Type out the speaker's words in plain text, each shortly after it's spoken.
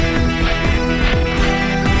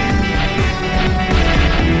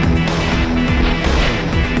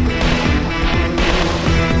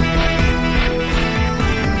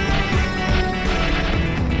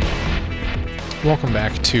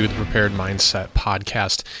to the Prepared Mindset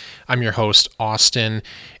podcast. I'm your host, Austin,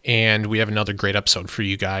 and we have another great episode for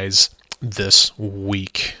you guys this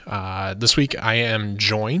week. This week I am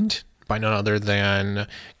joined by none other than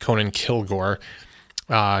Conan Kilgore.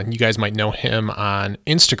 You guys might know him on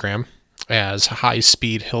Instagram as High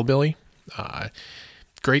Speed Hillbilly.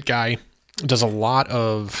 Great guy. Does a lot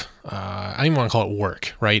of, I don't even want to call it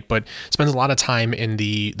work, right? But spends a lot of time in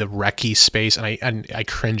the recce space. And I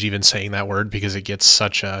cringe even saying that word because it gets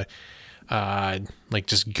such a,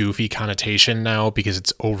 just goofy connotation now because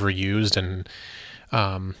it's overused and,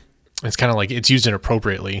 it's kind of like it's used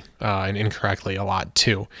inappropriately, and incorrectly a lot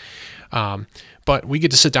too. But we get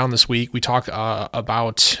to sit down this week. We talk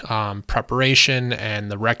about preparation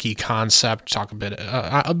and the recce concept. Talk a bit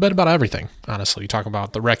about everything. Honestly, we talk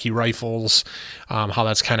about the recce rifles, how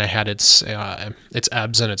that's kind of had its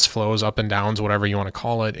ebbs and its flows, up and downs, whatever you want to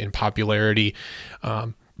call it, in popularity.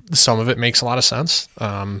 Some of it makes a lot of sense.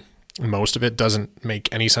 Most of it doesn't make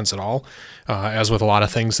any sense at all, as with a lot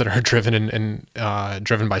of things that are driven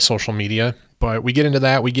driven by social media. But we get into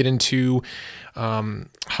that. We get into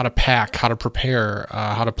how to pack, how to prepare,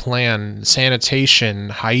 how to plan, sanitation,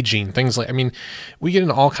 hygiene, things like. We get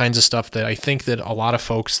into all kinds of stuff that I think that a lot of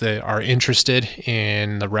folks that are interested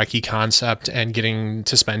in the recce concept and getting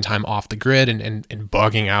to spend time off the grid and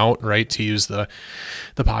bugging out, right, to use the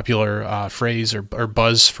popular phrase or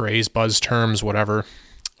buzz terms, whatever.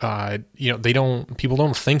 People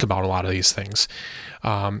don't think about a lot of these things.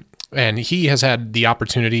 And he has had the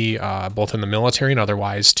opportunity, both in the military and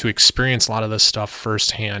otherwise, to experience a lot of this stuff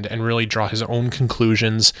firsthand and really draw his own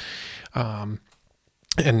conclusions,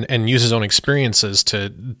 and use his own experiences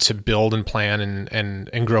to build and plan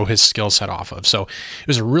and grow his skill set off of. So it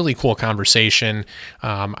was a really cool conversation.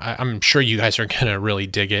 I'm sure you guys are going to really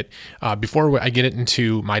dig it. Before I get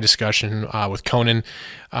into my discussion with Conan,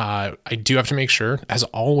 I do have to make sure, as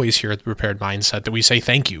always here at the Prepared Mindset, that we say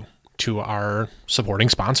thank you to our supporting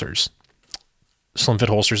sponsors,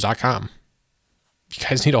 slimfitholsters.com. You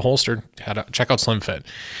guys need a holster, check out SlimFit.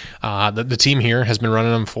 The team here has been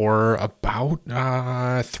running them for about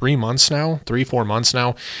 4 months now,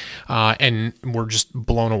 and we're just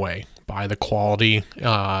blown away by the quality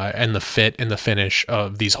and the fit and the finish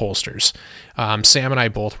of these holsters. Sam and I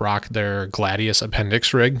both rock their Gladius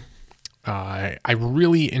appendix rig. I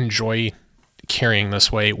really enjoy carrying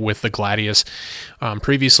this way with the Gladius.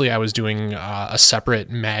 Previously, I was doing a separate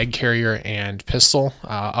mag carrier and pistol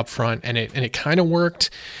up front, and it kind of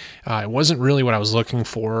worked. It wasn't really what I was looking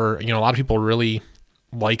for. A lot of people really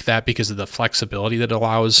like that because of the flexibility that it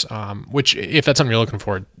allows, which if that's something you're looking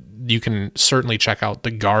for, you can certainly check out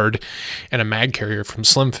the guard and a mag carrier from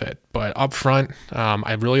SlimFit. But up front,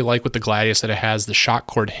 I really like with the Gladius that it has the shock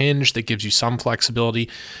cord hinge that gives you some flexibility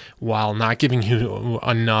while not giving you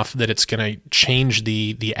enough that it's going to change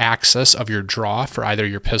the axis of your draw for either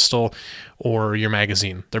your pistol or your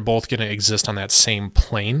magazine. They're both going to exist on that same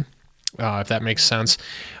plane. If that makes sense,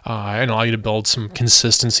 and allow you to build some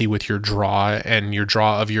consistency with your draw and your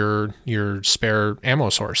draw of your spare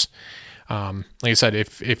ammo source. Like I said,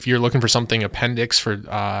 if you're looking for something appendix for,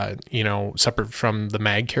 separate from the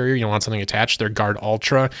mag carrier, you want something attached, their Guard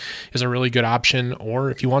Ultra is a really good option.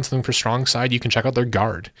 Or if you want something for strong side, you can check out their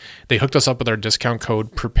Guard. They hooked us up with our discount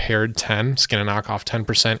code PREPARED10. It's going to knock off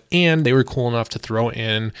 10%. And they were cool enough to throw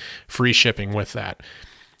in free shipping with that.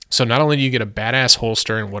 So not only do you get a badass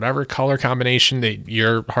holster in whatever color combination that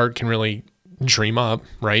your heart can really dream up,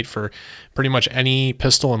 right, for pretty much any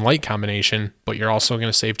pistol and light combination, but you're also going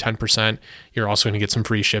to save 10%. You're also going to get some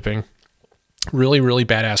free shipping. Really, really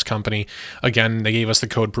badass company. Again, they gave us the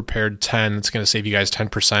code PREPARED10. It's going to save you guys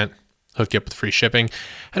 10%. Hook you up with free shipping.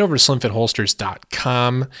 Head over to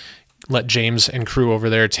slimfitholsters.com. Let James and crew over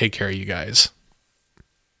there take care of you guys.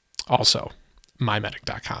 Also,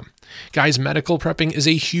 mymedic.com. Guys, medical prepping is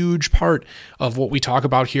a huge part of what we talk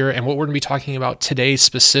about here and what we're going to be talking about today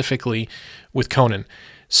specifically with Conan.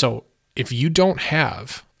 So if you don't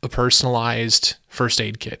have a personalized first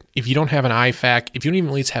aid kit, if you don't have an IFAK, if you don't even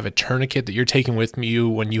at least have a tourniquet that you're taking with you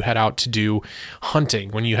when you head out to do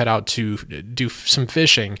hunting, when you head out to do some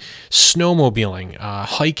fishing, snowmobiling,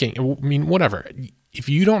 hiking, whatever. If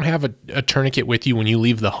you don't have a tourniquet with you when you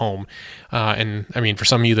leave the home, for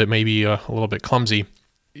some of you that may be a little bit clumsy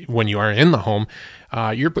when you are in the home,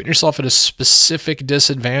 you're putting yourself at a specific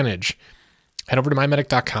disadvantage. Head over to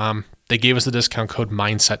mymedic.com, They gave us the discount code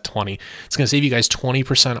Mindset20. It's going to save you guys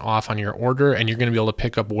 20% off on your order, and you're going to be able to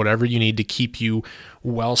pick up whatever you need to keep you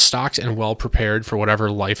well stocked and well prepared for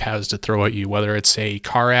whatever life has to throw at you, whether it's a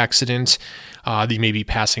car accident that you may be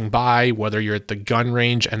passing by, whether you're at the gun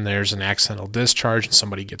range and there's an accidental discharge and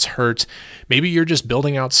somebody gets hurt. Maybe you're just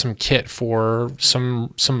building out some kit for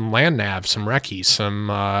some land nav, some recce, some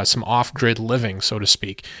off-grid living, so to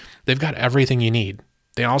speak. They've got everything you need.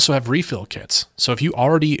 They also have refill kits. So if you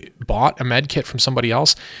already bought a med kit from somebody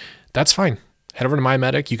else, that's fine. Head over to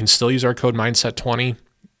MyMedic. You can still use our code Mindset20.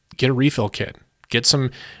 Get a refill kit. Get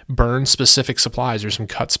some burn-specific supplies or some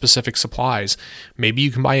cut-specific supplies. Maybe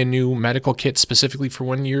you can buy a new medical kit specifically for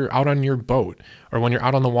when you're out on your boat or when you're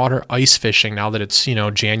out on the water ice fishing now that it's,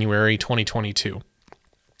 January 2022.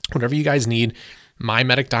 Whatever you guys need,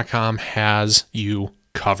 mymedic.com has you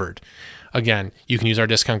covered. Again, you can use our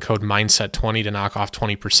discount code Mindset20 to knock off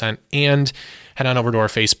 20% and head on over to our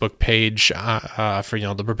Facebook page for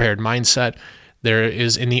the Prepared Mindset. There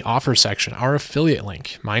is in the offer section our affiliate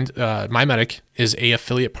link. MyMedic is a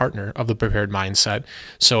affiliate partner of the Prepared Mindset.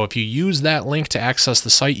 So if you use that link to access the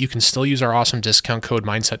site, you can still use our awesome discount code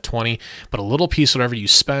Mindset20, but a little piece, whatever you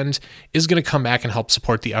spend, is going to come back and help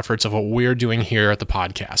support the efforts of what we're doing here at the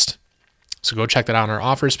podcast. So go check that out on our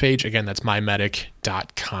offers page. Again, that's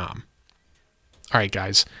mymedic.com. All right,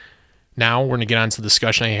 guys. Now we're going to get on to the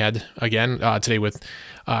discussion I had again today with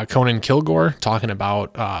Conan Kilgore, talking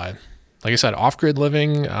about, like I said, off-grid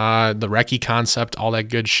living, the recce concept, all that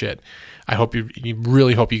good shit. I hope you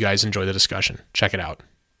really hope you guys enjoy the discussion. Check it out.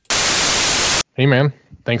 Hey, man.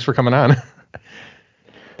 Thanks for coming on.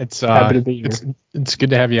 It's happy to be here. It's good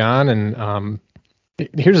to have you on. And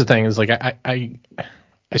here's the thing: is like I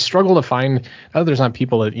struggle to find. There's not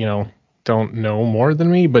people that don't know more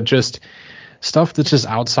than me, but just stuff that's just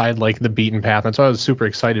outside like the beaten path. That's why I was super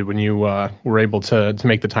excited when you were able to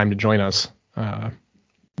make the time to join us,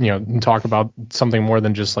 and talk about something more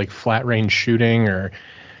than just like flat range shooting or,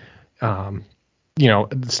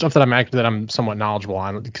 stuff that I'm somewhat knowledgeable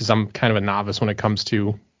on, because I'm kind of a novice when it comes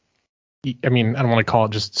to, I mean, I don't want to call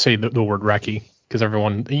it, just say the word recce, because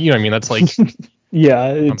everyone, that's like, yeah,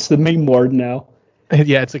 it's the main word now.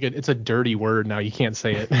 Yeah. It's a dirty word now. You can't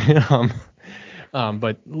say it.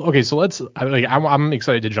 But okay, so I'm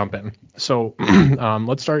excited to jump in. So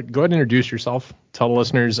let's start. Go ahead and introduce yourself. Tell the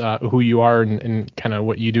listeners who you are and kind of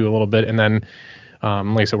what you do a little bit, and then,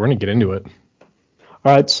 like I said, we're gonna get into it.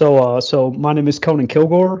 All right. So my name is Conan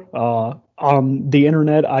Kilgore. On the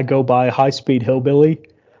internet, I go by High Speed Hillbilly.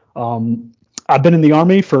 I've been in the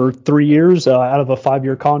Army for 3 years out of a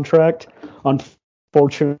 5-year contract.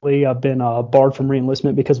 Unfortunately, I've been barred from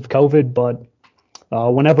reenlistment because of COVID, but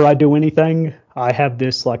whenever I do anything, I have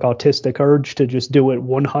this like autistic urge to just do it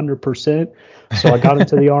 100%. So I got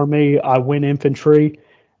into the Army. I went infantry,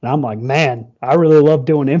 and I'm like, man, I really love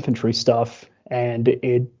doing infantry stuff. And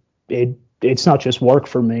it's not just work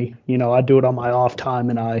for me. I do it on my off time,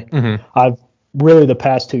 and I've really the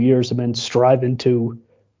past 2 years have been striving to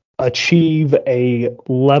achieve a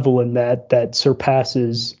level in that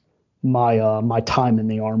surpasses my time in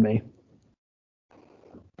the Army.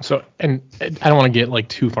 So, and I don't want to get like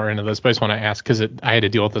too far into this, but I just want to ask, because I had to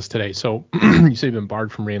deal with this today. So you say you've been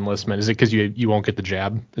barred from reenlistment. Is it because you won't get the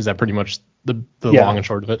jab? Is that pretty much the long and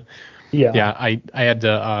short of it? Yeah. Yeah. I had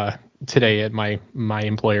to, today at my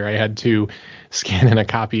employer, I had to scan in a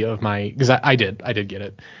copy of because I did get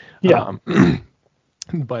it. Yeah.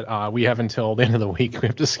 But we have until the end of the week. We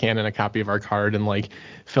have to scan in a copy of our card and like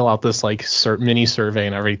fill out this like mini survey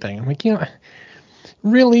and everything. I'm like,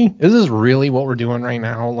 really? Is this really what we're doing right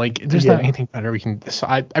now? Like, there's not anything better we can. So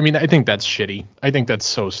I mean, I think that's shitty. I think that's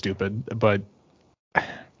so stupid. But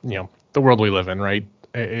the world we live in, right?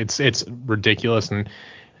 It's ridiculous. And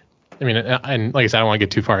I mean, and like I said, I don't want to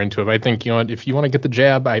get too far into it. But I think if you want to get the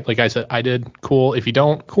jab, like I said, I did. Cool. If you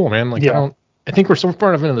don't, cool, man. Like I think we're so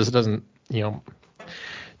far enough into this. It doesn't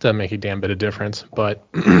make a damn bit of difference. But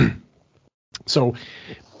so.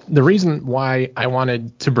 The reason why I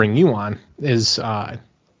wanted to bring you on is a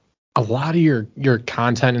lot of your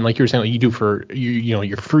content, and like you were saying, like you do for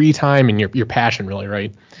your free time and your passion, really,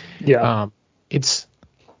 right? Yeah. It's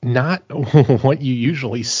not what you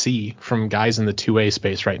usually see from guys in the 2A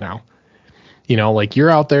space right now. Like you're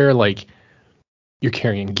out there, like you're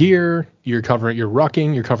carrying gear, you're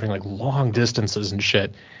rucking, you're covering like long distances and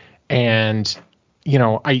shit. And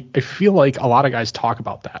I feel like a lot of guys talk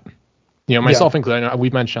about that. Myself included. I know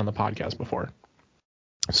we've mentioned on the podcast before.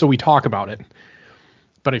 So we talk about it.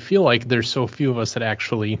 But I feel like there's so few of us that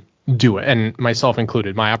actually do it. And myself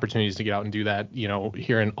included. My opportunities to get out and do that,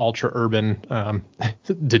 here in ultra urban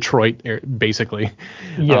Detroit, basically.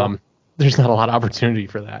 Yeah. There's not a lot of opportunity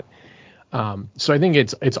for that. So I think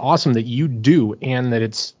it's awesome that you do, and that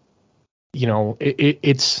it's,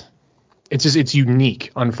 it's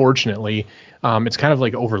unique. Unfortunately, it's kind of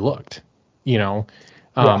like overlooked, you know.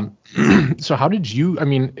 Yeah. So how did you? I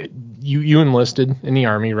mean, you enlisted in the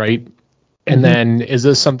Army, right? And hmm then is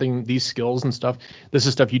this something, these skills and stuff? This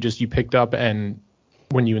is stuff you picked up and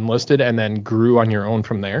when you enlisted, and then grew on your own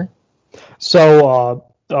from there. So,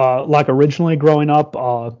 like originally growing up,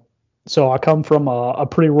 so I come from a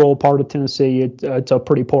pretty rural part of Tennessee. It's a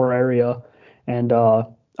pretty poor area, and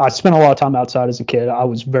I spent a lot of time outside as a kid. I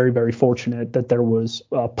was very, very fortunate that there was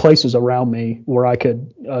places around me where I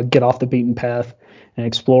could get off the beaten path and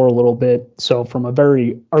explore a little bit. So from a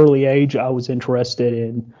very early age, I was interested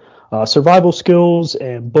in survival skills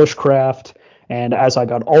and bushcraft. And as I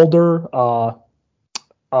got older, uh,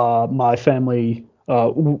 my family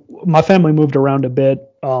my family moved around a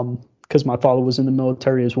bit because my father was in the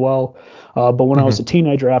military as well. But when I was Hmm. a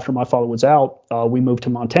teenager, after my father was out, we moved to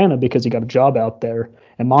Montana because he got a job out there.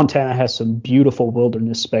 And Montana has some beautiful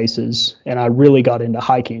wilderness spaces. And I really got into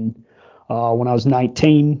hiking when I was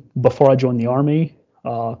 19. Before I joined the Army,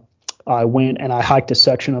 uh, I went and I hiked a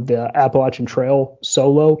section of the Appalachian Trail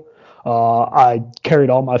solo. I carried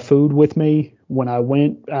all my food with me when I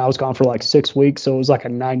went, and I was gone for like 6 weeks, so it was like a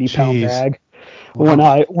 90-pound Jeez. bag when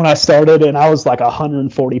Wow. I started, and I was like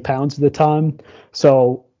 140 pounds at the time.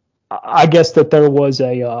 So I guess that there was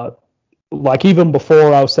a like even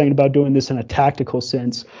before I was thinking about doing this in a tactical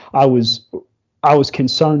sense, I was I was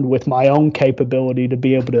concerned with my own capability to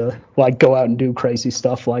be able to like go out and do crazy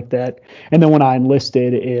stuff like that. And then when I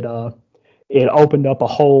enlisted, it opened up a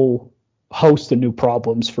whole host of new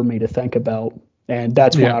problems for me to think about, and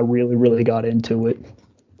that's when Yeah. I really really got into it.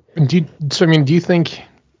 So I mean, do you think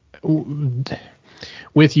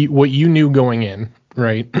with you, what you knew going in,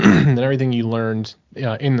 right, and everything you learned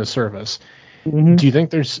in the service, do hmm you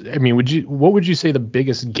think there's, I mean, what would you say the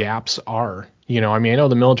biggest gaps are? I mean, I know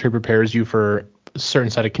the military prepares you for a certain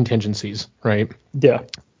set of contingencies, right? Yeah,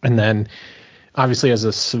 And then obviously as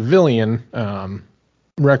a civilian,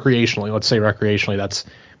 recreationally, let's say recreationally,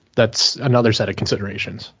 that's another set of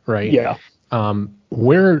considerations, right? yeah.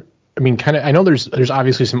 Where, I mean, kind of, I know there's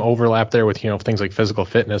obviously some overlap there with, things like physical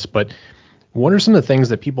fitness, but what are some of the things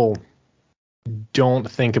that people don't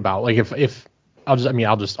think about? Like if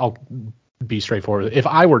I'll be straightforward. If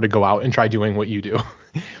I were to go out and try doing what you do,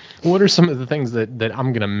 what are some of the things that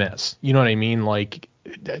I'm gonna miss? You know what I mean? Like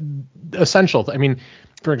essential. I mean,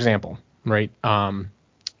 for example, right?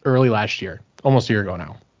 Early last year, almost a year ago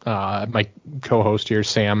now, my co-host here,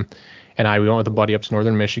 Sam, and we went with a buddy up to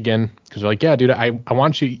Northern Michigan because we're like, yeah, dude, I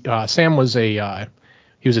want you. Sam was he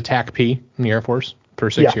was a TAC P in the Air Force for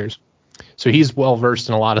six Yeah, years, so he's well versed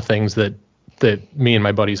in a lot of things that me and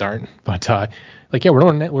my buddies aren't. But like, yeah, we're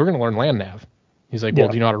gonna learn land nav. He's like, well,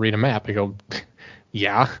 yeah, do you know how to read a map? I go,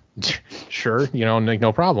 yeah, sure, like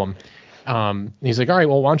no problem. He's like, all right,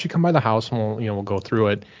 well, why don't you come by the house and we'll go through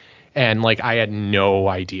it. And like, I had no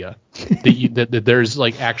idea that there's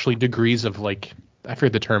like actually degrees of like, I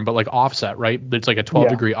forget the term, but like offset, right? It's like a 12 yeah,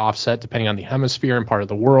 degree offset depending on the hemisphere and part of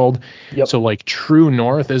the world. yep, So like true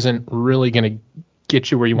north isn't really going to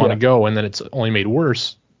get you where you want to yeah, go. And then it's only made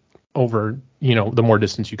worse over, the more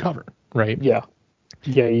distance you cover, right? yeah,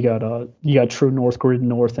 yeah. You got true north, grid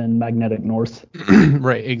north, and magnetic north.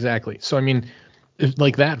 Right, exactly. So I mean,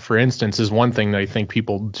 like that, for instance, is one thing that I think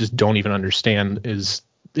people just don't even understand is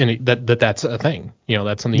that's a thing.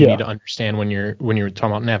 That's something you need Yeah. to understand when you're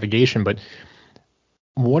talking about navigation. But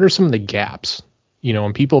what are some of the gaps?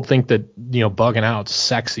 And people think that bugging out's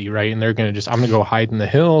sexy, right? And they're gonna I'm gonna go hide in the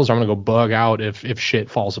hills. Or I'm gonna go bug out if shit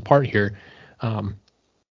falls apart here. Um,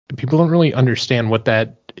 People don't really understand what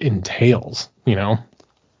that entails.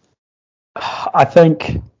 I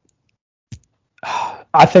think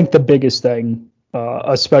I think the biggest thing,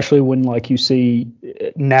 especially when like you see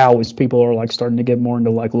now, is people are like starting to get more into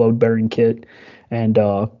like load bearing kit and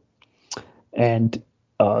and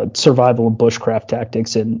survival and bushcraft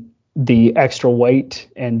tactics, and the extra weight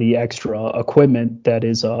and the extra equipment that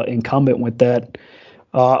is incumbent with that.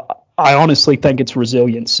 Uh, I honestly think it's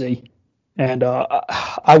resiliency, and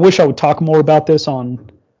I wish I would talk more about this on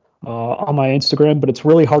my Instagram, but it's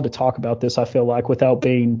really hard to talk about this. I feel like without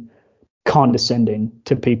being condescending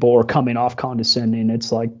to people or coming off condescending.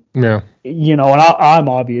 It's like, Yeah. and I'm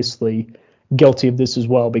obviously guilty of this as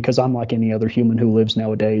well because I'm like any other human who lives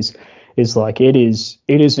nowadays. Is like it is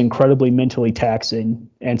incredibly mentally taxing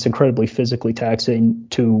and it's incredibly physically taxing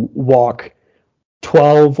to walk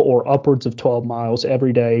 12 or upwards of 12 miles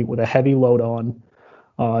every day with a heavy load on.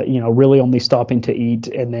 Really only stopping to eat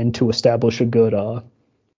and then to establish a good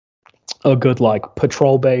like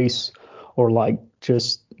patrol base or like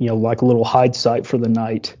just like a little hide site for the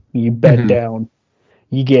night. You bed Hmm. down.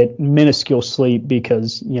 You get minuscule sleep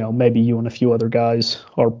because, maybe you and a few other guys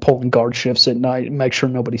are pulling guard shifts at night and make sure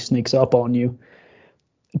nobody sneaks up on you.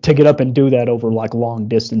 To get up and do that over like long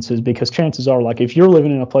distances, because chances are, like, if you're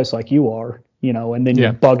living in a place like you are, and then you're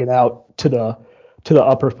Yeah. bugging out to the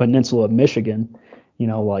upper peninsula of Michigan,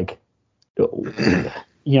 like,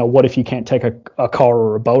 what if you can't take a car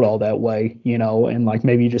or a boat all that way, and like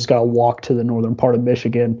maybe you just got to walk to the northern part of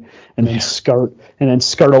Michigan and then Yeah.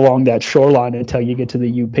 skirt along that shoreline until you get to the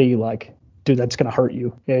UP. Like, dude, that's going to hurt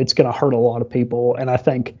you. It's going to hurt a lot of people. And I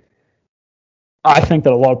think that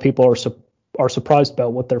a lot of people are surprised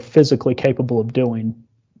about what they're physically capable of doing,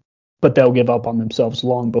 but they'll give up on themselves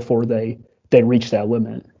long before they reach that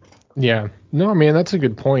limit. Yeah. No, man, that's a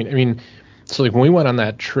good point. I mean, so like when we went on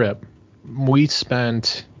that trip, we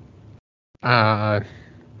spent the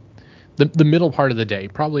middle part of the day,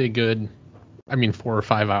 probably a good, 4 or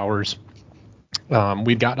 5 hours.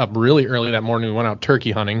 We'd got up really early that morning. We went out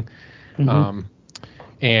turkey hunting. Mm-hmm. Um,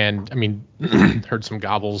 and heard some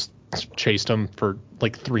gobbles, chased them for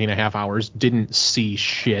like 3.5 hours, didn't see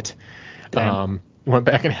shit. Damn. Went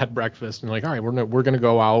back and had breakfast and like, all right, we're gonna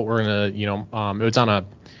go out. We're gonna, it was on a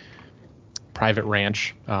private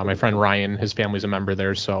ranch. My friend Ryan, his family's a member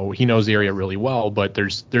there, so he knows the area really well. But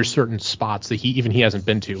there's certain spots that he hasn't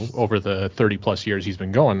been to over the 30 plus years he's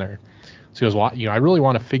been going there. So he goes, well, I really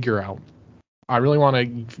want to figure out. I really want to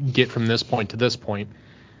get from this point to this point.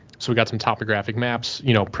 So we got some topographic maps,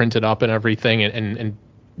 printed up and everything, and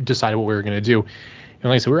decided what we were going to do. And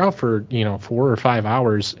like I said, we were out for 4 or 5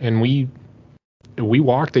 hours, and we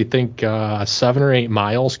walked, I think, 7 or 8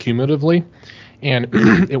 miles cumulatively, and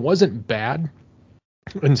it wasn't bad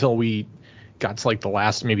until we got to like the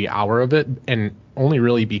last maybe hour of it, and only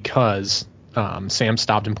really because Sam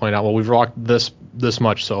stopped and pointed out, well, we've walked this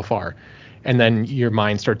much so far. And then your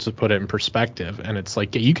mind starts to put it in perspective, and it's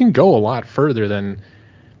like, yeah, you can go a lot further than,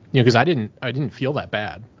 because I didn't feel that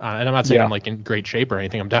bad, and I'm not saying Yeah. I'm like in great shape or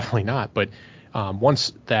anything. I'm definitely not. But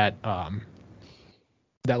once that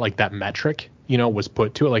metric, was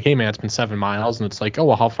put to it, like, hey man, it's been 7 miles, and it's like, oh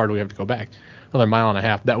well, how far do we have to go back? Another mile and a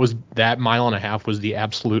half. That mile and a half was the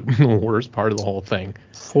absolute worst part of the whole thing.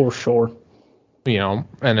 For sure.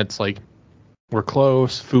 And it's like, we're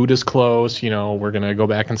close, food is close, we're gonna go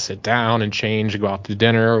back and sit down and change, go out to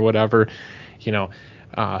dinner or whatever,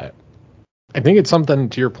 I think it's something,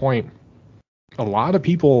 to your point, a lot of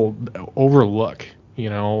people overlook,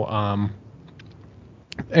 and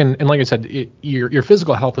like I said, your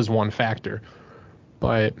physical health is one factor,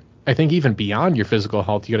 but I think even beyond your physical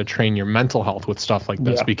health, you got to train your mental health with stuff like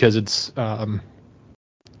this, Yeah. because it's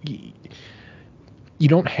you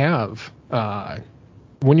don't have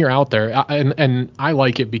when you're out there, and I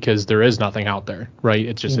like it because there is nothing out there, right?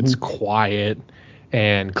 It's just it's quiet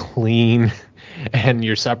and clean, and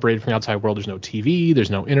you're separated from the outside world. There's no TV,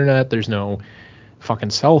 there's no internet, there's no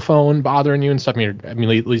fucking cell phone bothering you and stuff. At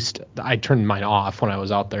least I turned mine off when I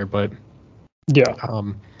was out there, but Yeah.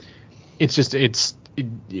 it's just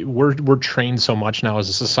we're trained so much now as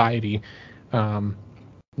a society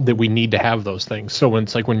that we need to have those things. So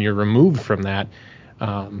when you're removed from that,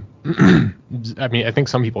 I think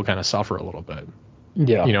some people kind of suffer a little bit,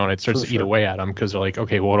 Yeah. and it starts to eat away at them because they're like,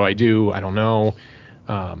 okay, well, what do I do? I don't know.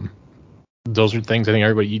 Those are things I think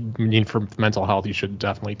everybody you need for mental health. You should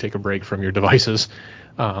definitely take a break from your devices.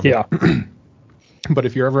 Yeah. But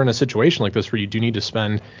if you're ever in a situation like this where you do need to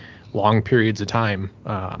spend long periods of time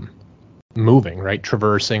moving, right,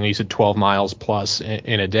 traversing, you said 12 miles plus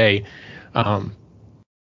in a day,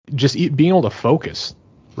 just being able to focus,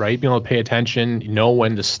 right, being able to pay attention, know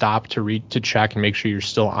when to stop to check and make sure you're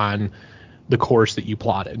still on the course that you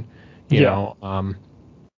plotted. You know,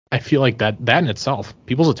 I feel like that in itself,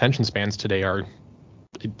 people's attention spans today are,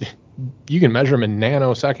 you can measure them in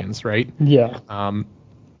nanoseconds, right? Yeah.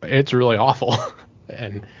 It's really awful.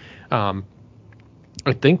 And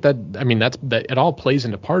I think that it all plays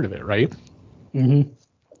into part of it, right? Mm-hmm.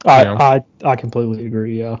 I completely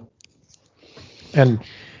agree. Yeah. And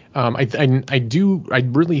I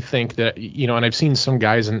really think that, and I've seen some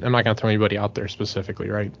guys, and I'm not going to throw anybody out there specifically,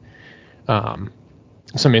 right? Some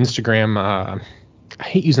Instagram, I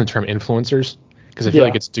hate using the term influencers because I feel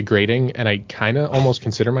like it's degrading, and I kind of almost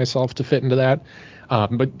consider myself to fit into that.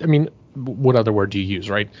 But I mean, what other word do you use,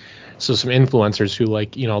 right? So some influencers who,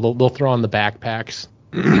 like, they'll throw on the backpacks,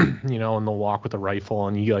 and they'll walk with a rifle,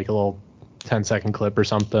 and you get like a little 10-second clip or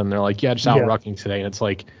something. They're like, yeah, just out rucking today. And it's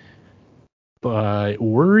like, but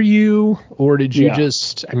were you, or did you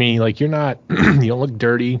just, like, you're not, you don't look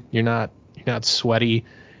dirty. You're not sweaty.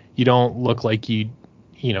 You don't look like you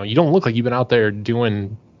don't look like you've been out there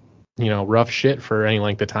doing rough shit for any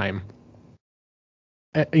length of time.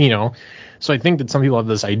 So I think that some people have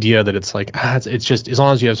this idea that it's like, it's just as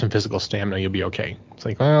long as you have some physical stamina, you'll be okay. It's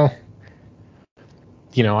like, well,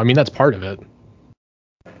 I mean, that's part of it.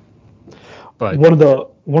 But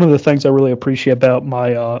one of the things I really appreciate about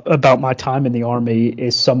my time in the Army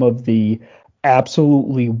is some of the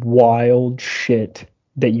absolutely wild shit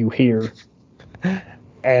that you hear,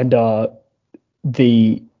 and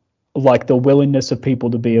the the willingness of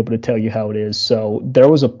people to be able to tell you how it is. So there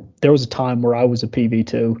was a time where I was a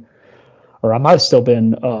PV2, or I might have still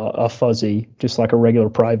been a fuzzy, just like a regular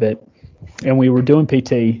private, and we were doing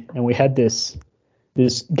PT, and we had this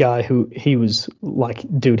guy who he was like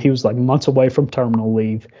months away from terminal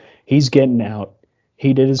leave. He's getting out.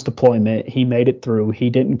 He did his deployment. He made it through. He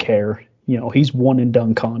didn't care. He's one and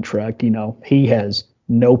done contract. He has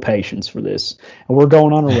no patience for this. And we're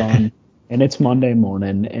going on a run, and it's Monday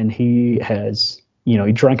morning, and he has,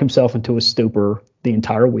 he drank himself into a stupor the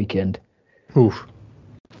entire weekend. Oof.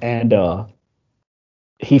 And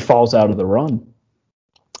he falls out of the run.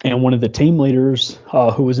 And one of the team leaders,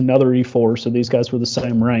 who was another E4, so these guys were the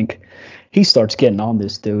same rank, he starts getting on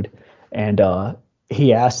this dude. And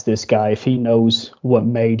he asked this guy if he knows what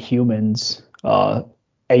made humans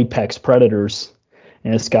apex predators.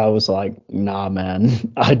 And this guy was like, nah,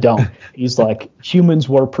 man, I don't. He's like, humans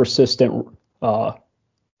were persistent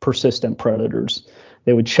predators.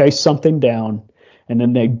 They would chase something down, and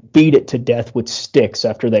then they'd beat it to death with sticks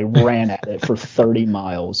after they ran at it for 30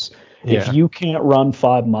 miles. Yeah. If you can't run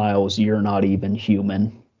 5 miles, you're not even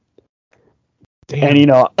human. Damn.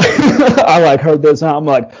 And, I heard this, and I'm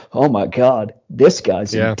like, oh, my God, this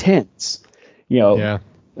guy's intense. Yeah.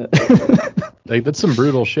 That's some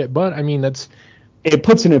brutal shit. But, I mean, it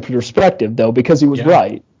puts it in perspective, though, because he was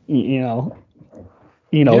right.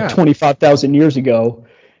 25,000 years ago,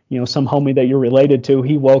 some homie that you're related to,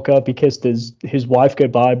 he woke up, he kissed his wife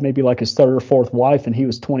goodbye, maybe like his third or fourth wife, and he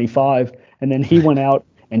was 25. And then he went out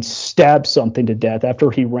and stabbed something to death after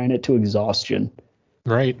he ran it to exhaustion.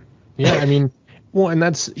 Right. Yeah, I mean, well, and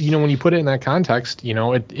that's, when you put it in that context,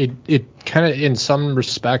 it kind of, in some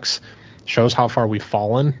respects, shows how far we've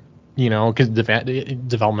fallen, because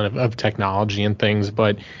development of technology and things.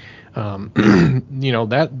 But,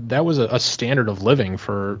 that was a standard of living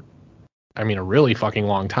for, a really fucking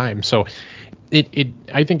long time. So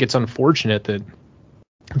I think it's unfortunate that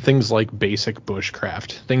things like basic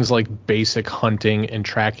bushcraft, things like basic hunting and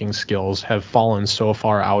tracking skills have fallen so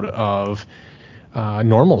far out of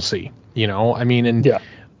normalcy, and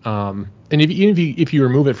if you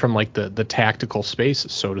remove it from like the tactical space,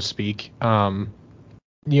 so to speak,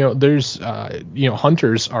 there's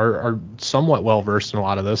hunters are somewhat well versed in a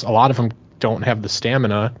lot of this. A lot of them don't have the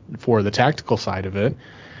stamina for the tactical side of it.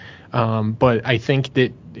 But I think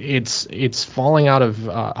that it's falling out of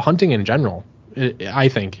hunting in general. I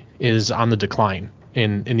think is on the decline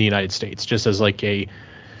in the United States, just as like a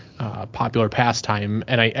popular pastime.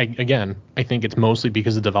 And I think it's mostly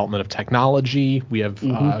because of the development of technology. We have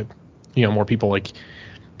more people, like,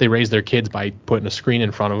 they raise their kids by putting a screen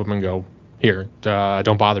in front of them and go, here,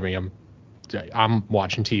 don't bother me. I'm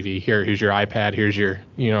watching TV. Here's your iPad. Here's your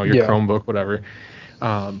Chromebook, whatever.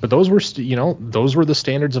 But those were those were the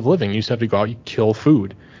standards of living. You used to have to go out, you kill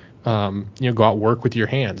food, go out, work with your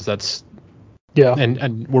hands. That's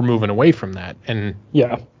and we're moving away from that. And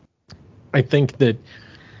I think that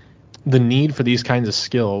the need for these kinds of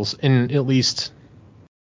skills, in at least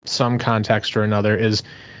some context or another, is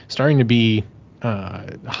starting to be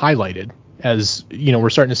highlighted. As we're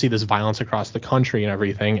starting to see this violence across the country and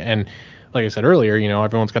everything. And like I said earlier,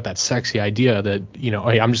 everyone's got that sexy idea that,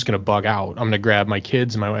 hey, I'm just going to bug out. I'm going to grab my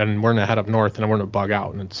kids and we're going to head up north and we're going to bug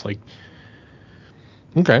out. And it's like,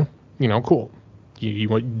 okay, cool.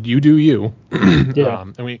 You do you.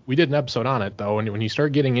 And we did an episode on it, though. And when you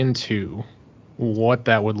start getting into what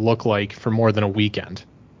that would look like for more than a weekend,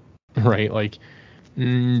 right? Like,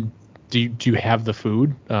 do you have the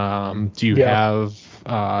food? Do you have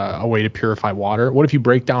a way to purify water? What if you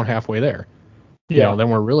break down halfway there? Then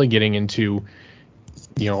we're really getting into,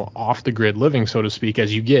 off the grid living, so to speak,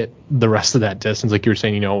 as you get the rest of that distance. Like you were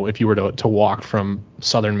saying, if you were to walk from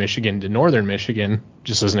southern Michigan to northern Michigan,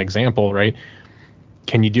 just as an example, right?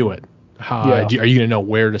 Can you do it? Are you going to know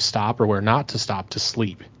where to stop or where not to stop to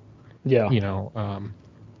sleep? Yeah.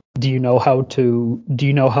 Do you know how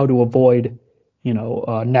to avoid,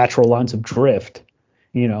 natural lines of drift?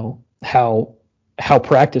 How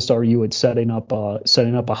practiced are you at setting up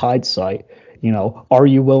a hide site? Are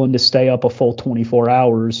you willing to stay up a full 24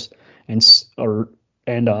 hours and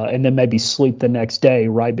then maybe sleep the next day,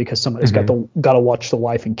 right? Because somebody's got to watch the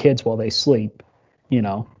wife and kids while they sleep,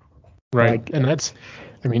 Right. And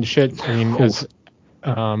I mean, shit. I mean,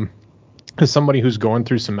 as somebody who's going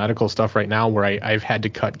through some medical stuff right now, where I've had to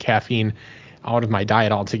cut caffeine out of my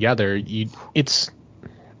diet altogether, it's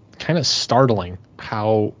kind of startling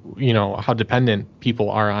how how dependent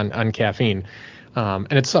people are on caffeine,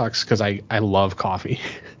 and it sucks because I love coffee.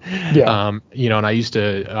 Yeah. And I used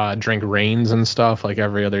to drink Reigns and stuff like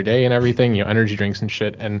every other day and everything, energy drinks and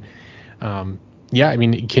shit. And yeah, I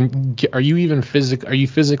mean, are you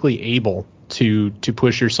physically able to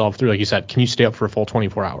push yourself through? Like you said, can you stay up for a full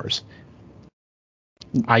 24 hours?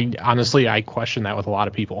 I honestly question that with a lot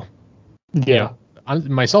of people. Yeah.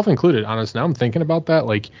 Myself included. Honestly, now I'm thinking about that.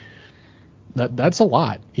 Like that's a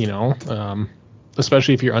lot.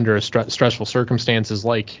 Especially if you're under stressful circumstances,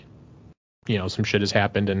 like some shit has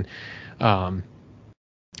happened and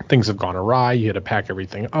things have gone awry. You had to pack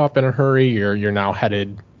everything up in a hurry. You're now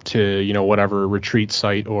headed to whatever retreat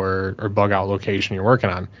site or bug out location you're working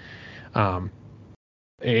on.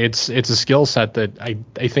 It's a skill set that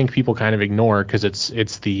I think people kind of ignore because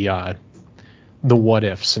it's the what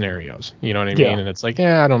if scenarios. You know what I mean? Yeah. And it's like,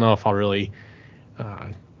 I don't know if I'll really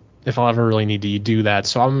if I'll ever really need to do that.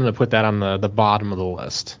 So I'm going to put that on the bottom of the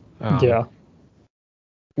list. Yeah.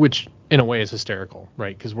 Which in a way is hysterical,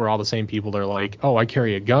 right? Because we're all the same people that are like, oh, I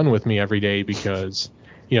carry a gun with me every day because,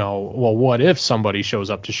 well, what if somebody shows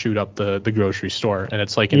up to shoot up the grocery store? And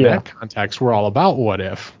it's like in that context, we're all about what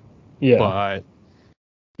if. Yeah. But,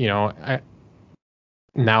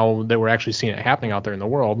 now that we're actually seeing it happening out there in the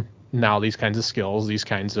world, now these kinds of skills, these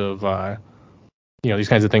kinds of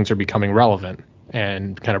things are becoming relevant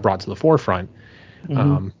and kind of brought to the forefront.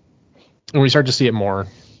 Mm-hmm. And we start to see it more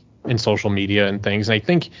in social media and things. And I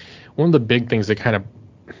think one of the big things that kind of,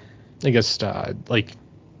 I guess,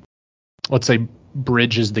 let's say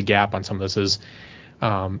bridges the gap on some of this is,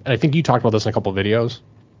 and I think you talked about this in a couple of videos,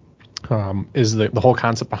 is the whole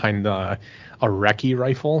concept behind a recce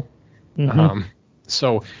rifle. Mm-hmm.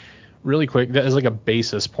 So really quick, that is like a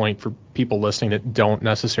basis point for people listening that don't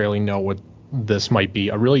necessarily know what this might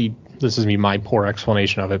be. This is my poor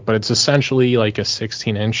explanation of it, but it's essentially like a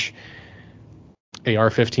 16-inch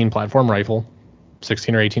AR-15 platform rifle,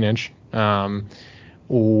 16 or 18-inch,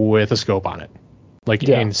 with a scope on it. Like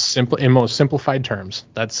in most simplified terms,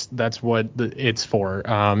 that's what it's for.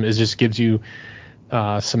 It just gives you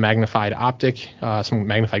some magnified optic, some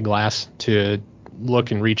magnified glass to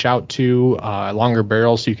look and reach out to, longer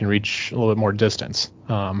barrel so you can reach a little bit more distance.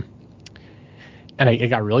 And it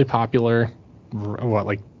got really popular,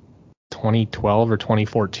 like 2012 or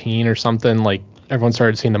 2014 or something. Like everyone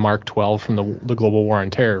started seeing the Mark 12 from the global war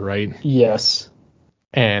on terror, right? Yes.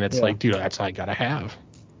 And it's like, dude, that's all I gotta have,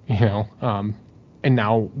 and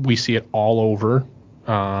now we see it all over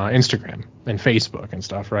Instagram and Facebook and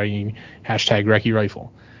stuff, right? Hashtag recce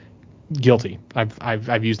rifle. Guilty.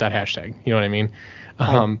 I've used that hashtag. You know what I mean?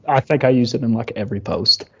 I think I use it in like every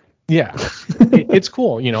post. Yeah, it's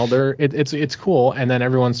cool. It's cool. And then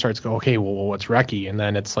everyone starts go, okay, well, what's recce? And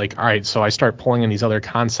then it's like, all right, so I start pulling in these other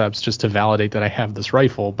concepts just to validate that I have this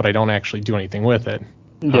rifle, but I don't actually do anything with it.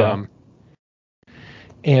 Yeah.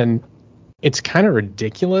 And it's kind of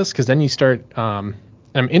ridiculous because then you start. And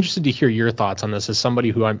I'm interested to hear your thoughts on this as somebody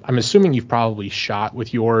who I'm assuming you've probably shot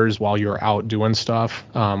with yours while you were out doing stuff,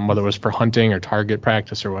 whether it was for hunting or target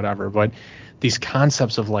practice or whatever. But these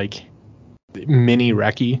concepts of like mini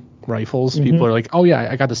recce rifles, Mm-hmm. people are like, oh yeah,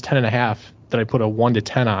 I got this 10.5 that I put a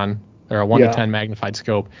 1-10 on, or a 1-10 magnified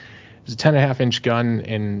scope. It's a 10.5-inch gun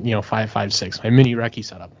in 5.56, my mini recce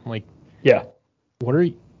setup. I'm like, yeah, what are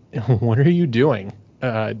you doing?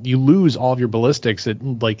 You lose all of your ballistics at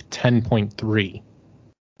like 10.3.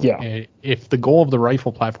 Yeah. If the goal of the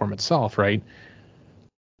rifle platform itself, right,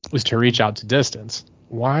 was to reach out to distance,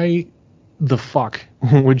 why the fuck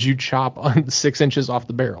would you chop on 6 inches off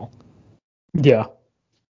the barrel? Yeah.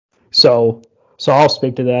 So I'll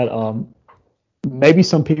speak to that. Maybe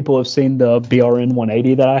some people have seen the BRN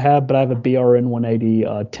 180 that I have, but I have a BRN 180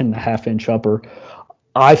 10.5-inch upper.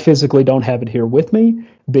 I physically don't have it here with me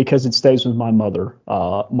because it stays with my mother.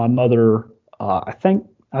 My mother, I think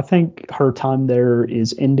her time there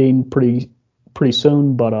is ending pretty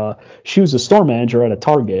soon, but she was a store manager at a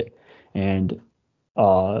Target, and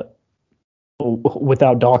without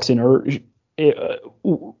doxing her,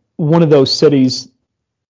 one of those cities,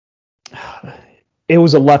 it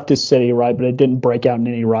was a leftist city, right? But it didn't break out in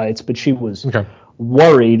any riots. But she was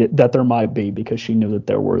worried that there might be because she knew that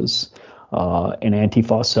there was an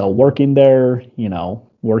Antifa cell working there,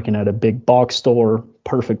 working at a big box store,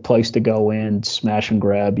 perfect place to go in, smash and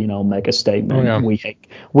grab, make a statement. Oh, yeah.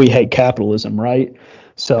 We hate capitalism, right?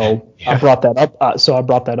 So I brought that up. I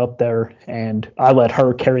there, and I let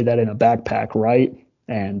her carry that in a backpack, right?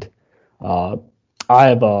 And I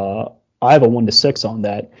have a 1:6 on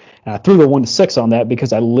that, and I threw the 1:6 on that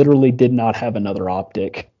because I literally did not have another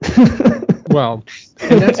optic. Well,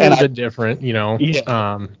 and that's a And little bit different, yeah,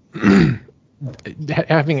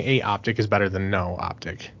 having a optic is better than no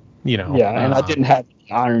optic, yeah, and I didn't have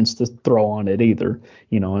any irons to throw on it either.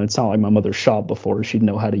 And it's not like my mother shot before; she'd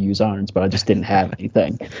know how to use irons, but I just didn't have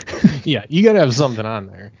anything. Yeah, you got to have something on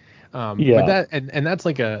there. But Yeah, that's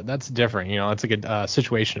that's different, it's like a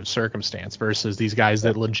situation of circumstance versus these guys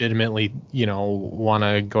that legitimately, want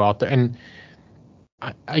to go out there. And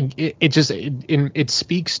it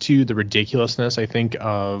speaks to the ridiculousness, I think,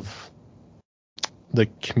 of the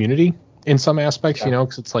community in some aspects, yeah,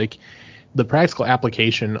 because it's like the practical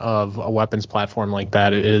application of a weapons platform like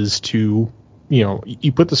that is to,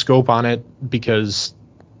 you put the scope on it because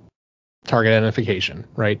target identification,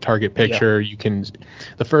 right? Target yeah. picture.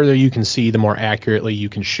 The further you can see, the more accurately you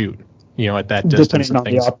can shoot, at that distance Depending and on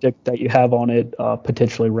the things. optic that you have on it,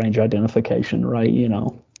 potentially range identification, right?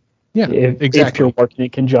 Yeah, If you're exactly. working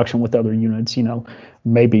in conjunction with other units,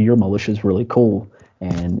 maybe your militia is really cool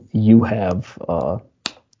and you have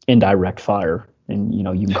indirect fire, and you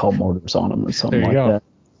can call mortars on them or something There you like go.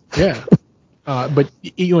 that. Yeah. But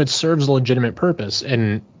it serves a legitimate purpose,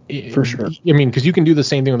 and For sure. because you can do the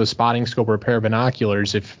same thing with a spotting scope or a pair of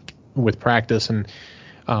binoculars if with practice, and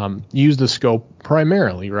use the scope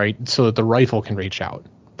primarily, right, so that the rifle can reach out.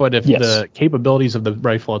 But if Yes. the capabilities of the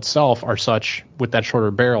rifle itself are such with that shorter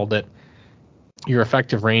barrel that your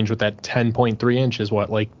effective range with that 10.3 inch is what,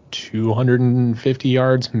 like 250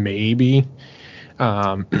 yards, maybe.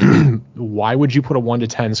 Why would you put a 1 to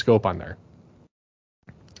 10 scope on there?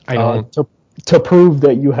 I don't. To prove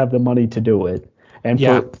that you have the money to do it. And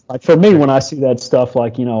Yeah. for me, when I see that stuff,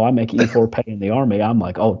 like, I make E4 pay in the Army, I'm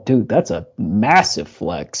like, oh, dude, that's a massive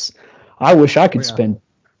flex. I wish I Oh could yeah. spend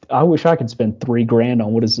I wish I could spend $3,000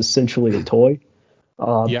 on what is essentially a toy.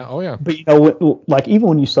 Yeah. Oh yeah. But like, even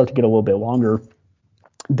when you start to get a little bit longer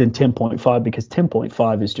than 10.5, because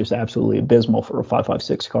 10.5 is just absolutely abysmal for a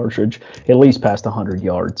 5.56 cartridge, at least past 100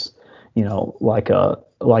 yards. Like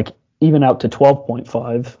even out to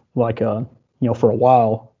 12.5, for a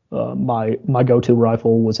while, my go-to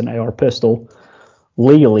rifle was an AR pistol.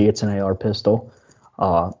 Legally, it's an AR pistol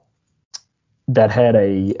that had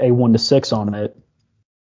a 1:6 on it,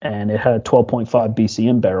 and it had a 12.5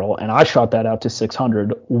 BCM barrel, and I shot that out to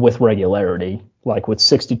 600 with regularity, like with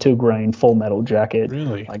 62 grain full metal jacket,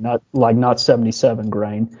 Really? like not 77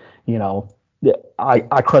 grain. You know,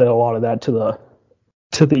 I credit a lot of that to the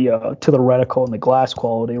reticle and the glass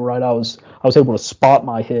quality, right? I was able to spot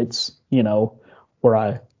my hits, where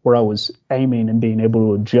I was aiming and being able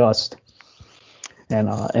to adjust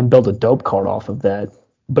and build a dope card off of that.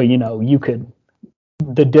 But you could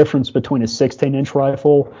the difference between a 16-inch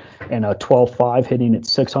rifle and a 12.5 hitting at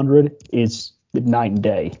 600 is night and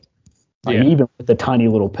day. Yeah. Even with a tiny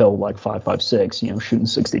little pill like 5.56, shooting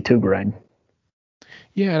 62 grain.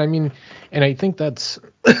 Yeah, and I think that's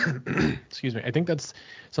excuse me. I think that's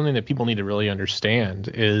something that people need to really understand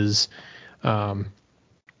is, right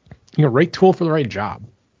tool for the right job.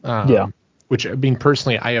 Yeah. Which,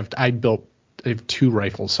 personally, I have two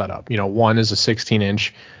rifles set up. One is a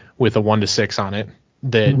 16-inch with a 1 to 6 on it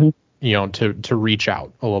that Mm-hmm. to reach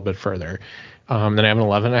out a little bit further. Then I have an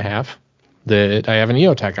 11.5 that I have an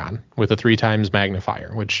EOTech on with a 3x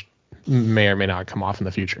magnifier, which may or may not come off in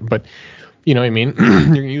the future. But you know what I mean? You're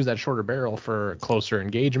gonna use that shorter barrel for closer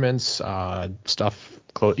engagements, stuff.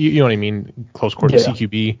 You know what I mean? Close quarter Yeah.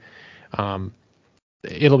 CQB.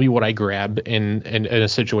 It'll be what I grab in a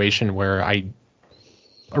situation where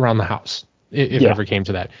around the house, if it Yeah. ever came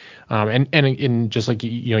to that. And just like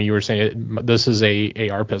you were saying, this is a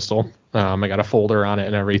AR pistol. I got a folder on it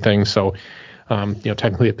and everything. So,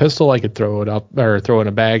 technically a pistol, I could throw it up or throw it in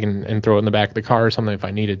a bag and throw it in the back of the car or something if I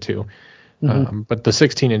needed to. Mm-hmm. But the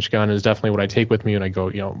 16-inch gun is definitely what I take with me when I go.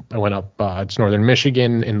 I went up to northern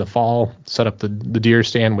Michigan in the fall, set up the deer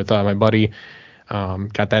stand with my buddy,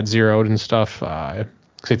 got that zeroed and stuff.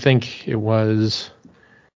 'Cause I think it was,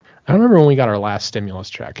 I don't remember when we got our last stimulus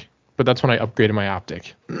check, but that's when I upgraded my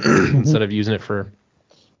optic Mm-hmm. instead of using it for,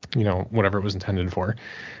 whatever it was intended for.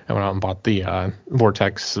 I went out and bought the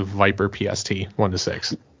Vortex Viper PST 1 to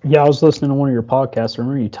 6. Yeah, I was listening to one of your podcasts. I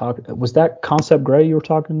remember you talking. Was that Concept Gray you were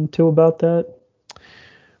talking to about that?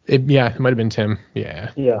 It might have been Tim. Yeah.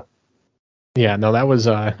 Yeah. Yeah, no, that was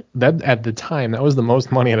that at the time that was the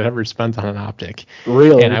most money I'd ever spent on an optic, and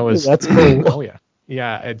Really? I was That's cool. oh yeah,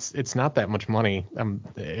 Yeah, it's not that much money. And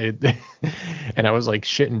I was like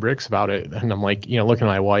shitting bricks about it. And I'm like, looking at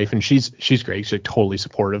my wife, and she's great. She's like totally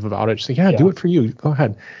supportive about it. She's like, yeah, do Yeah. it for you. Go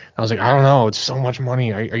ahead. I was like, I don't know. It's so much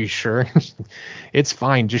money. Are you sure? It's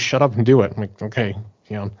fine. Just shut up and do it. I'm like, okay.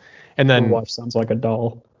 And Your then, wife sounds like a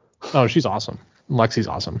doll. oh, she's awesome. Lexi's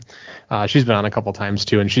awesome. She's been on a couple times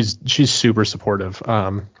too, and she's super supportive.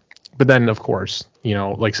 But then of course,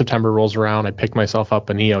 like September rolls around, I pick myself up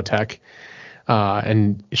a Neotech.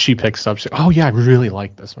 And she picks up. She's like, oh yeah, I really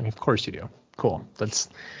like this one. Of course you do. Cool. That's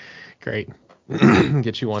great.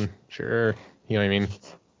 Get you one. Sure. You know what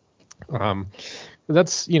I mean?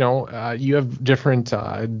 That's, you have different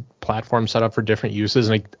platforms set up for different uses.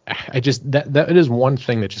 And I just, that is one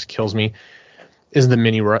thing that just kills me is the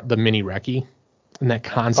mini recce and that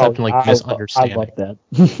concept and like misunderstanding. I like that.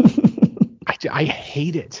 I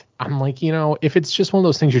hate it. I'm like, if it's just one of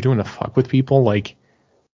those things you're doing to fuck with people, like,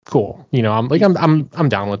 cool. I'm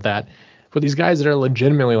down with that. But these guys that are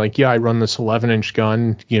legitimately like, yeah, I run this 11-inch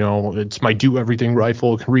gun, it's my do everything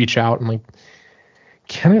rifle, can reach out. I'm like,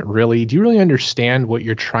 do you really understand what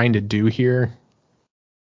you're trying to do here?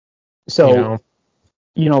 So,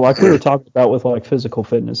 like we were talking about with like physical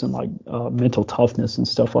fitness and like mental toughness and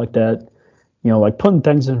stuff like that, like putting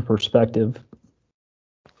things in perspective,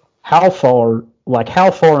 how far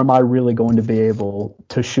am I really going to be able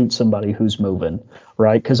to shoot somebody who's moving,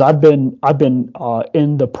 right? Because I've been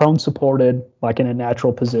in the prone supported, like in a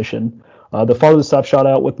natural position. The farthest I've shot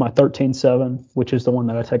out with my 13.7, which is the one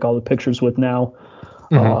that I take all the pictures with now.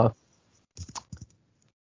 Mm-hmm.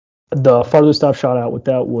 The farthest I've shot out with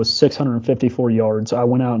that was 654 yards. I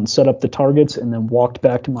went out and set up the targets and then walked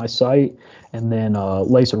back to my site, and then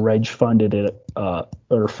Laser Rage found it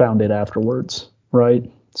afterwards, right?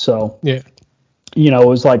 So yeah. It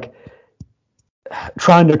was like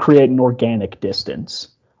trying to create an organic distance,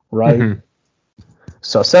 right? Mm-hmm.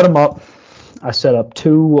 So I set them up. I set up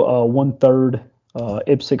two 1/3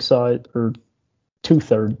 IPSC size or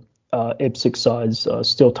 2/3 IPSC size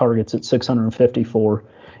steel targets at 654.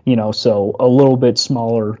 So a little bit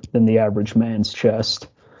smaller than the average man's chest.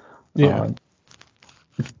 Yeah.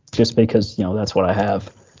 Just because that's what I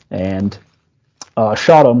have, and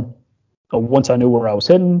shot them. Once I knew where I was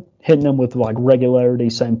hitting them with like regularity,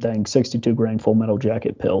 same thing, 62 grain full metal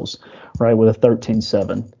jacket pills, right, with a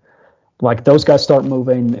 13.7. Like those guys start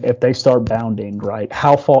moving, if they start bounding, right,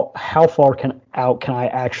 how far can I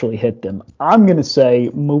actually hit them? I'm going to say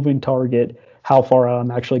moving target, how far out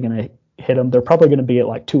I'm actually going to hit them. They're probably going to be at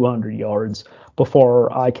like 200 yards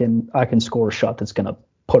before I can score a shot that's going to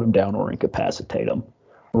put them down or incapacitate them,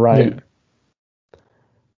 right?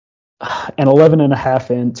 Yeah. An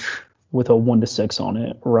 11.5-inch with a 1-6 on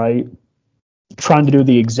it, right? Trying to do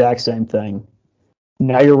the exact same thing.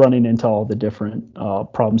 Now you're running into all the different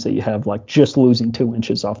problems that you have, like just losing 2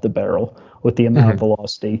 inches off the barrel with the amount of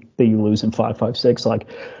velocity that you lose in 5.56. Like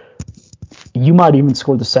you might even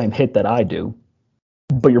score the same hit that I do,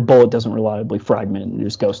 but your bullet doesn't reliably fragment and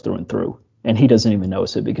just goes through and through. And he doesn't even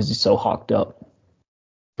notice it because he's so hawked up.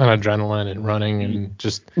 And adrenaline and running and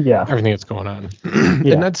just everything that's going on.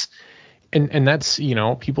 And that's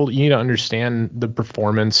people, you need to understand the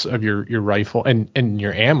performance of your rifle and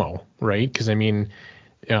your ammo, right? Because I mean,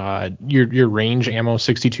 your range ammo,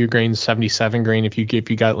 62 grain, 77 grain. If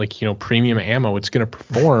you got like premium ammo, it's going to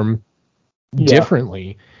perform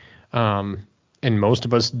differently. And most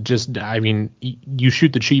of us just, I mean, you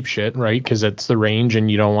shoot the cheap shit, right? Because it's the range, and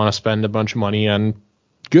you don't want to spend a bunch of money on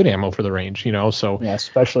good ammo for the range, So yeah,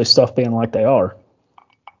 especially stuff being like they are.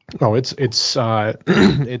 Oh, it's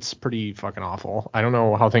it's pretty fucking awful. I don't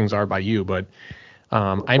know how things are by you, but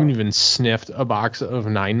I haven't even sniffed a box of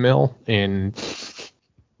 9mm in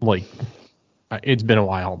like it's been a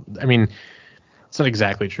while. I mean, it's not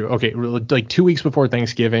exactly true. Okay, like 2 weeks before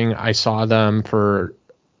Thanksgiving, I saw them for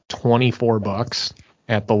 $24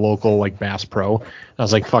 at the local like Bass Pro. I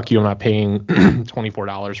was like, "Fuck you! I'm not paying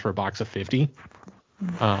 $24 for a box of 50."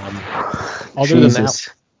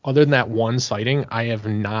 Other than that one sighting, I have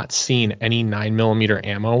not seen any 9mm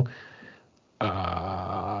ammo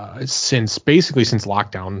since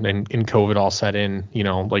lockdown and COVID all set in,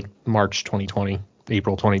 like March 2020,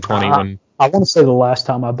 April 2020. When I want to say the last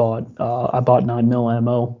time I bought 9mm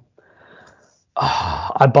ammo,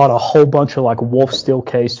 I bought a whole bunch of like Wolf steel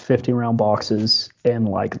cased 50-round boxes in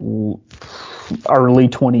like early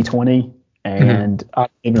 2020, and I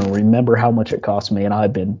don't even remember how much it cost me, and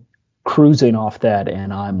I've been cruising off that,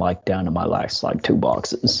 and I'm like down to my last like 2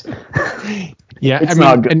 boxes. Yeah, it's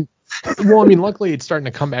not good. And well, I mean, luckily it's starting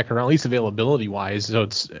to come back around, at least availability wise. So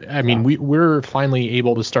we're finally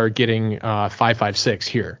able to start getting 5.56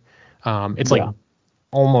 here. It's like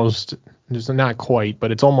almost It's not quite,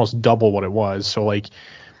 but it's almost double what it was. So like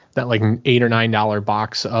that like $8 or $9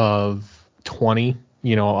 box of 20,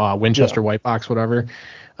 Winchester white box, whatever,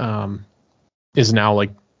 is now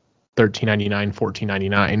like $13.99,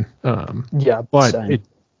 $14.99. Yeah, but same.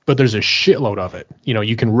 but there's a shitload of it.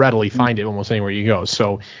 You can readily find it almost anywhere you go.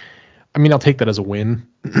 So I mean, I'll take that as a win,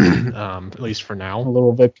 at least for now.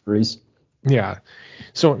 Little victories. Yeah.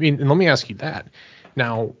 So I mean, and let me ask you that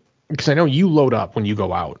now, because I know you load up when you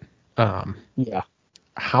go out. Yeah.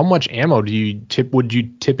 How much ammo would you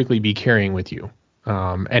typically be carrying with you?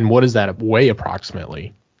 And what does that weigh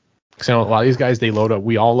approximately? Because I know a lot of these guys, they load up.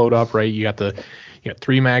 We all load up, right? You got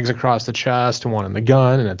 3 mags across the chest and 1 in the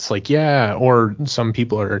gun, and it's like, yeah. Or some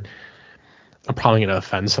people are. I'm probably gonna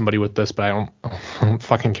offend somebody with this, but I don't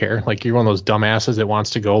fucking care. Like, you're one of those dumbasses that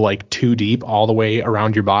wants to go like too deep all the way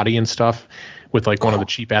around your body and stuff with like one of the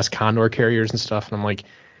cheap ass Condor carriers and stuff. And I'm like,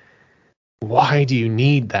 why do you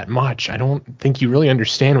need that much? I don't think you really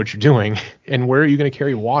understand what you're doing. And where are you going to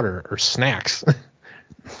carry water or snacks?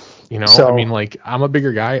 So, I mean, like, I'm a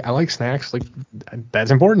bigger guy. I like snacks. Like,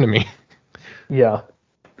 that's important to me. Yeah.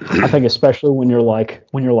 I think especially when you're like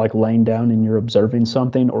laying down and you're observing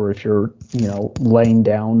something, or if you're, laying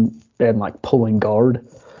down and like pulling guard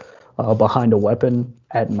behind a weapon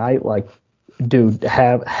at night, like, dude,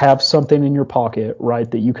 have something in your pocket, right,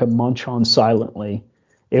 that you can munch on silently.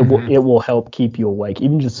 It will help keep you awake.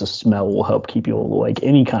 Even just the smell will help keep you awake.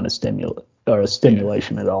 Any kind of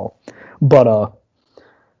stimulation at all. But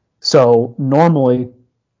so normally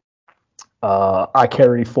I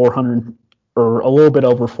carry 400 or a little bit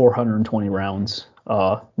over 420 rounds.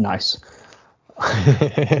 Nice.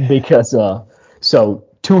 Because so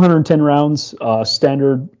 210 rounds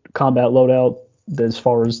standard combat loadout as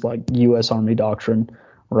far as like U.S. Army doctrine,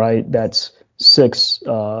 right? That's 6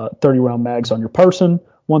 30-round mags on your person,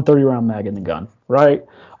 1 30-round mag in the gun, right?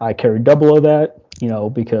 I carry double of that,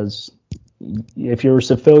 because if you're a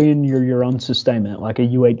civilian, you're your own sustainment. Like a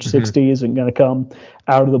UH-60 isn't going to come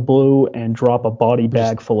out of the blue and drop a body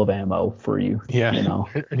bag full of ammo for you. Yeah.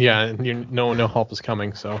 Yeah. No help is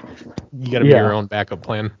coming. So you got to be your own backup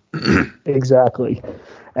plan. Exactly.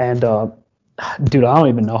 And, dude, I don't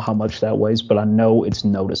even know how much that weighs, but I know it's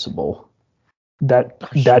noticeable.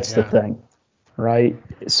 That's the thing, right?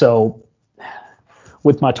 So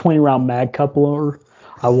with my 20-round mag coupler,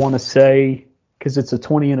 I want to say, because it's a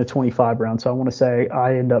 20 and a 25 round, so I want to say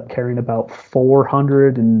I end up carrying about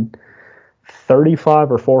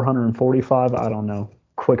 435 or 445. I don't know.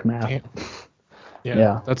 Quick math.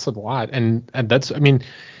 Yeah, that's a lot. And that's, I mean,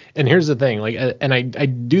 and here's the thing, like, and I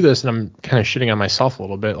do this, and I'm kind of shitting on myself a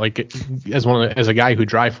little bit, like, as a guy who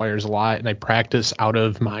dry fires a lot, and I practice out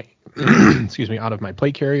of my, out of my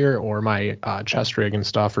plate carrier or my chest rig and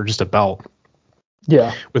stuff, or just a belt.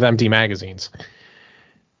 Yeah. With empty magazines.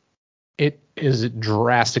 It is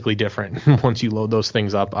drastically different once you load those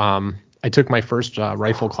things up. I took my first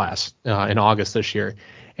rifle class in August this year,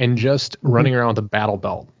 and just running around with a battle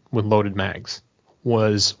belt with loaded mags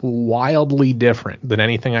was wildly different than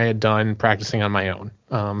anything I had done practicing on my own.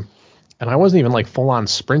 And I wasn't even like full on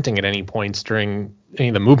sprinting at any points during any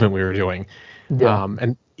of the movement we were doing. Yeah.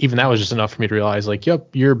 And even that was just enough for me to realize, like,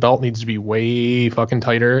 yep, your belt needs to be way fucking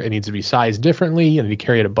tighter. It needs to be sized differently. You need to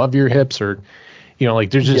carry it above your hips, or,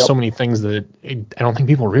 like, there's just so many things that I don't think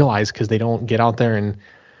people realize because they don't get out there and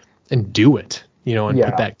do it, and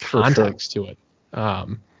put that context to it.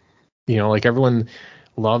 Like, everyone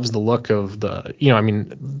loves the look of the,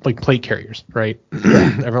 like plate carriers, right?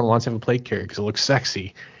 Everyone wants to have a plate carrier because it looks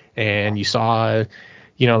sexy. And you saw,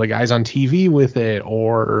 the guys on TV with it,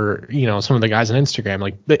 or, some of the guys on Instagram,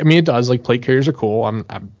 like, I mean, it does, like, plate carriers are cool.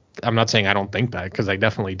 I'm not saying I don't think that, because I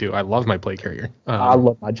definitely do. I love my plate carrier. I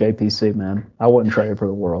love my JPC, man. I wouldn't trade it for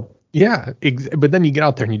the world. Yeah. But then you get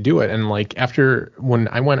out there and you do it. And like, when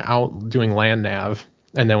I went out doing land nav,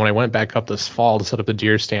 and then when I went back up this fall to set up the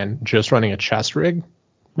deer stand, just running a chest rig,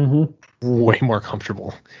 way more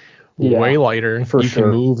comfortable, way lighter. You can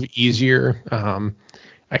move easier.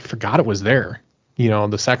 I forgot it was there.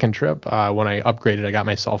 The second trip, when I upgraded, I got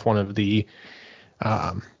myself one of the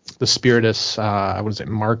Spiritus, what is it,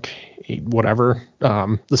 Mark, whatever,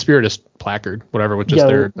 the Spiritus placard, whatever, with just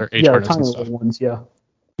their H harness and stuff. Ones,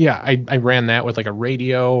 Yeah, I ran that with like a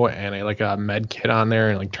radio and I like a med kit on there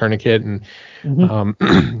and like tourniquet, and I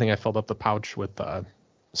think I filled up the pouch with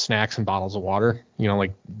snacks and bottles of water,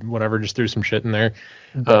 like whatever, just threw some shit in there.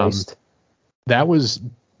 That was,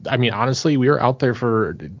 I mean, honestly, we were out there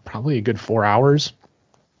for probably a good 4 hours.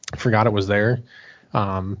 Forgot it was there.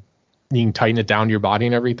 You can tighten it down to your body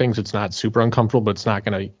and everything, so it's not super uncomfortable, but it's not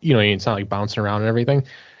gonna, it's not like bouncing around and everything.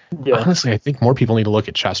 Honestly, I think more people need to look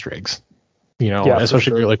at chest rigs. Yeah, for especially if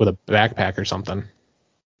you're sure. like with a backpack or something.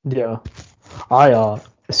 Yeah.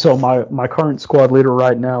 So my current squad leader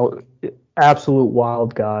right now, absolute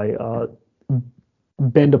wild guy.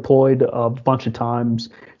 Been deployed a bunch of times.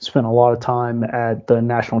 Spent a lot of time at the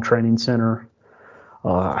National Training Center.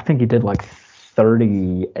 I think he did like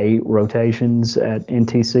 38 rotations at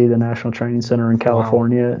NTC, the National Training Center in Wow.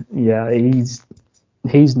 California. Yeah, he's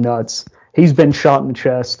nuts. He's been shot in the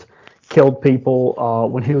chest, killed people.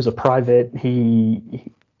 When he was a private,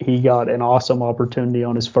 he got an awesome opportunity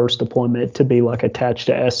on his first deployment to be like attached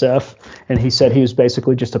to SF, and he said he was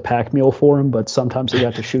basically just a pack mule for him, but sometimes he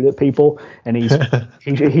got to shoot at people, and he's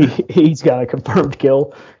got a confirmed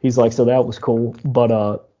kill. He's like, so that was cool,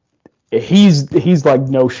 but he's like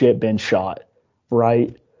no shit been shot,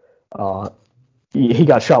 right? Uh, he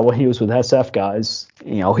got shot when he was with SF guys.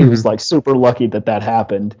 He was Mhm. like super lucky that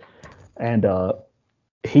happened, and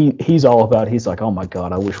he's all about. He's like, oh my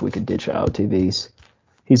god, I wish we could ditch IOTVs.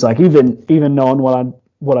 He's like, even knowing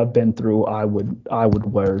what I've been through, I would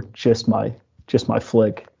wear just my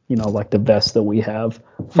flick, like the vest that we have,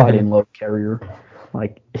 Mhm. fighting low carrier.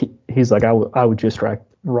 Like he's like, I would just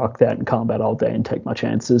rock that in combat all day and take my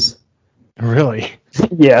chances. Really?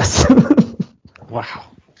 Yes. Wow.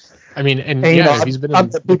 I mean, and And yeah, if he's been I've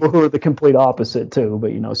in met people who are the complete opposite too,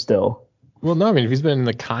 but still. well, no, I mean, if he's been in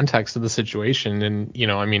the context of the situation, and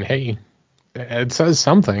I mean, hey, it says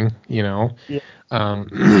something. Yeah. Um,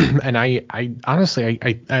 and I honestly,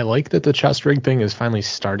 I like that the chest rig thing is finally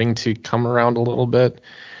starting to come around a little bit.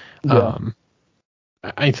 Yeah. Um,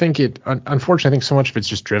 I think unfortunately, I think so much of it's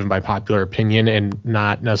just driven by popular opinion and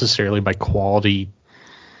not necessarily by quality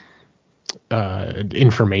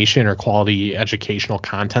information or quality educational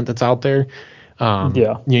content that's out there.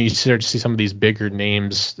 Yeah. You start to see some of these bigger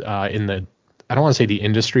names in the, I don't want to say the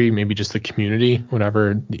industry, maybe just the community,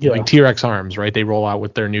 whatever, like Yeah. T-Rex Arms, right? They roll out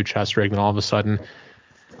with their new chest rig, and all of a sudden,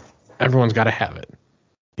 everyone's got to have it,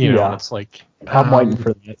 and Yeah. it's like, I'm waiting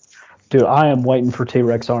for that. Dude, I am waiting for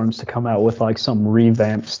T-Rex Arms to come out with like some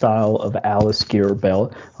revamped style of Alice gear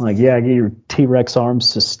belt. I'm like, yeah, get your T-Rex Arms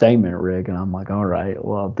sustainment rig, and I'm like, all right,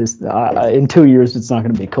 well, this in 2 years it's not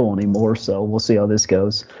going to be cool anymore, so we'll see how this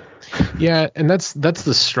goes. yeah, and that's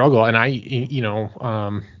the struggle, and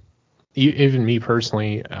even me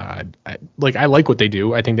personally, I like what they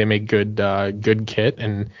do. I think they make good kit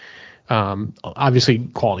and obviously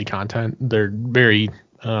quality content. They're very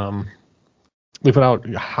they put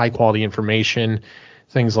out high quality information,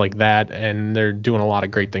 things like that, and they're doing a lot of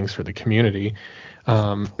great things for the community.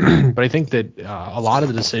 But I think that a lot of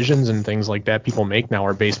the decisions and things like that people make now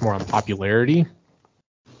are based more on popularity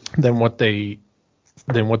than what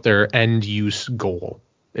their end use goal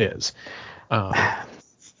is. Um,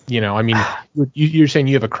 I mean, you're saying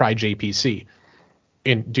you have a Cry JPC,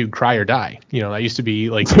 and dude, cry or die. That used to be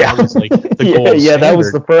like Yeah. that was like the Yeah, gold yeah, that was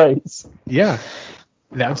standard. the phrase. Yeah,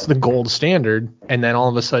 that's the gold standard. And then all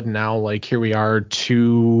of a sudden now, like here we are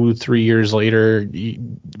 2-3 years later,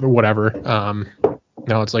 or whatever.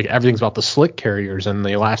 Now it's like everything's about the slick carriers and the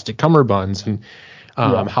elastic cummerbunds and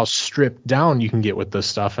Yeah. how stripped down you can get with this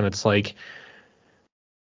stuff. And it's like,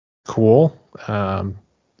 cool.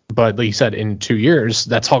 But like you said, in 2 years,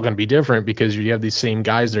 that's all going to be different because you have these same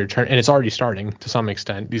guys that are turning, and it's already starting to some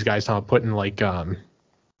extent. These guys now putting like,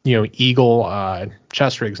 Eagle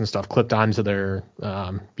chest rigs and stuff clipped onto their,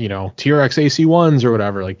 TRX AC1s or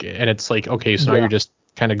whatever. Like, and it's like, okay, so now Yeah. you're just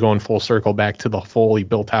kind of going full circle back to the fully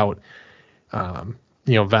built out,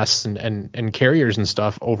 vests and carriers and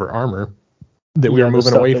stuff over armor that we were Yeah, the moving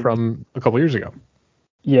stuff away that from a couple years ago.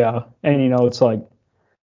 yeah. And it's like,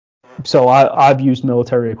 so I've used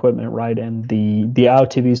military equipment, right? And the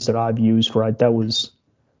IOTVs that I've used, right, that was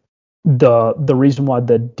the reason why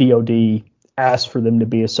the DoD asked for them to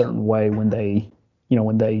be a certain way when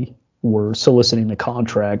they were soliciting the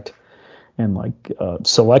contract and like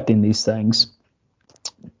selecting these things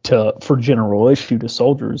to for general issue to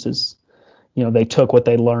soldiers is they took what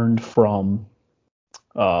they learned from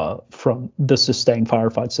the sustained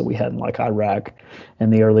firefights that we had in like Iraq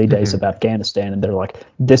and the early days Hmm. of Afghanistan, and they're like,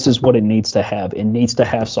 this is what it needs to have. It needs to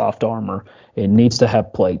have soft armor. It needs to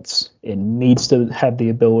have plates. It needs to have the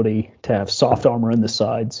ability to have soft armor in the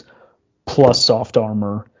sides, plus soft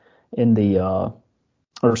armor in the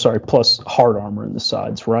or sorry, plus hard armor in the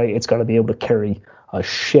sides. Right? It's got to be able to carry a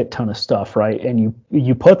shit ton of stuff, right? And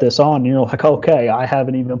you put this on, and you're like, okay, I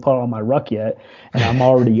haven't even put on my ruck yet, and I'm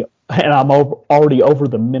already over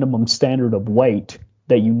the minimum standard of weight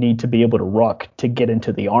that you need to be able to ruck to get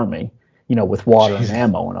into the army, with water and Jesus.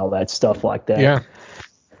 ammo and all that stuff like that. Yeah.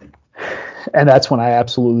 And that's when I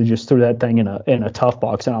absolutely just threw that thing in a tough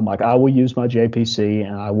box, and I'm like, I will use my JPC,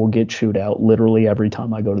 and I will get chewed out literally every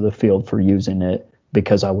time I go to the field for using it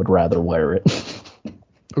because I would rather wear it.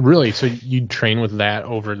 Really? So you train with that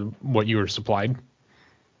over what you were supplied?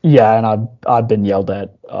 Yeah, and I've been yelled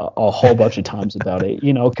at a whole bunch of times about it,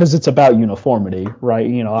 because it's about uniformity, right?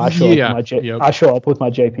 Yeah. Yep. I show up with my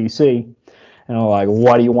JPC, and I'm like,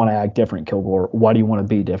 why do you want to act different, Kilgore? Why do you want to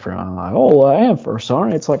be different? I'm like, oh, well, I am first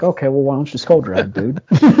sergeant. It's like, okay, well, why don't you skull drag, dude?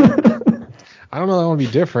 I don't know that I want to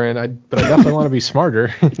be different, but I definitely want to be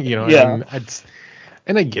smarter. Yeah.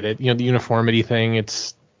 And I get it. The uniformity thing.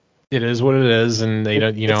 It is what it is, and they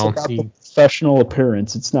don't. It's about the professional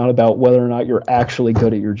appearance. It's not about whether or not you're actually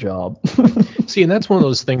good at your job. See, and that's one of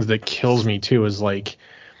those things that kills me too. Is like,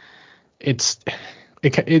 it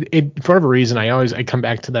for whatever reason, I come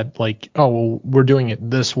back to that, like, oh, well, we're doing it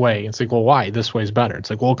this way. It's like, well, why? This way is better. It's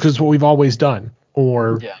like, well, because what we've always done.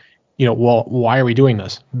 Or, well, why are we doing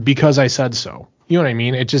this? Because I said so. You know what I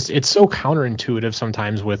mean? It's so counterintuitive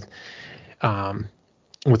sometimes with some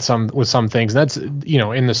things. That's,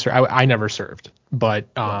 I never served, but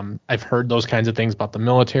I've heard those kinds of things about the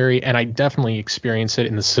military, and I definitely experience it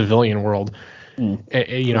in the civilian world.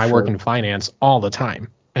 I work in finance all the time,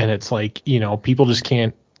 and it's like, people just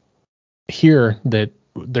can't hear that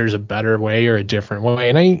there's a better way or a different way.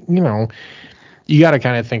 And you got to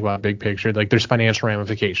kind of think about big picture. Like, there's financial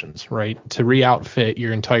ramifications, right? To re-outfit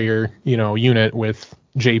your entire, unit with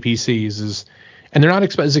JPCs and they're not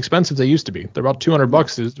as expensive as they used to be. They're about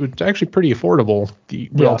 $200, which is actually pretty affordable,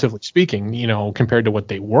 relatively speaking, compared to what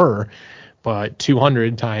they were. But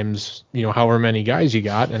 200 times, however many guys you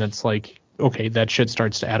got, and it's like, okay, that shit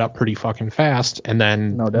starts to add up pretty fucking fast. And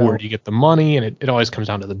then where do you get the money? And it always comes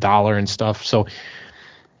down to the dollar and stuff. So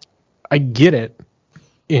I get it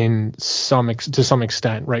to some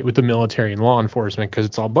extent, right, with the military and law enforcement, because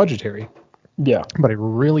it's all budgetary. Yeah. But I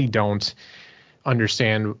really don't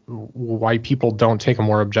understand why people don't take a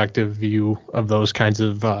more objective view of those kinds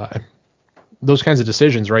of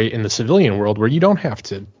decisions, right, in the civilian world, where you don't have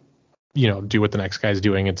to, do what the next guy's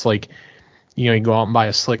doing. It's like, you go out and buy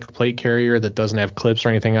a slick plate carrier that doesn't have clips or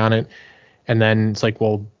anything on it, and then it's like,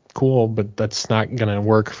 well, cool, but that's not gonna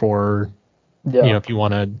work for if you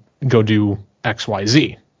want to go do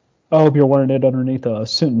XYZ. I hope you're wearing it underneath a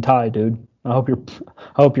suit and tie, dude. I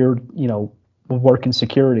hope you're working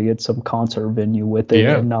security at some concert venue with it,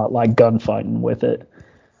 and not like gunfighting with it.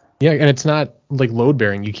 Yeah, and it's not like load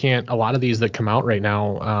bearing. You can't. A lot of these that come out right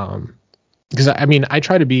now, because I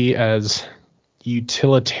try to be as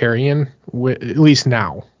utilitarian, at least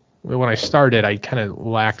now. When I started, I kind of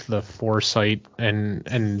lacked the foresight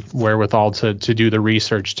and wherewithal to do the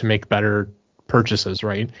research to make better purchases,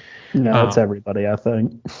 right? No, it's everybody, I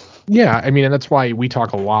think. Yeah, and that's why we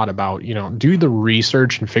talk a lot about, do the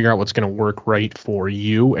research and figure out what's going to work right for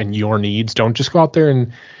you and your needs. Don't just go out there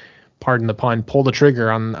and, pardon the pun, pull the trigger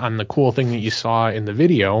on the cool thing that you saw in the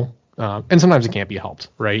video. And sometimes it can't be helped,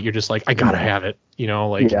 right? You're just like, I gotta have it,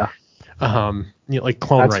 like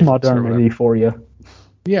clone That's modernity for you.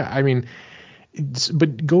 Yeah,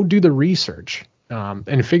 but go do the research.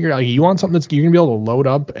 And figure out, you want something that's you're gonna be able to load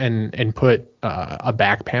up and put a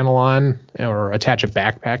back panel on or attach a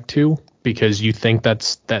backpack to, because you think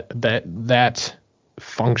that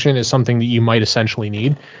function is something that you might essentially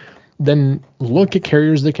need. Then look at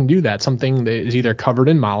carriers that can do that. Something that is either covered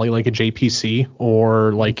in moly, like a JPC,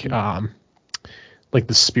 or like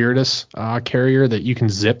the Spiritus carrier that you can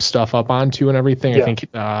zip stuff up onto and everything. Yeah. I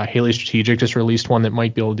think Haley Strategic just released one that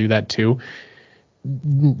might be able to do that too.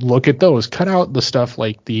 Look at those. Cut out the stuff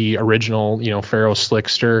like the original, Faro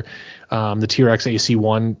Slickster, the T-Rex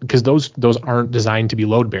AC1, because those aren't designed to be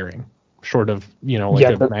load bearing, short of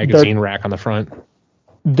a magazine rack on the front.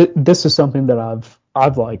 This is something that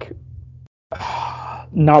I've like,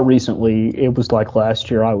 not recently. It was like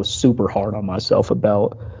last year. I was super hard on myself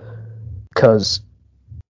about, because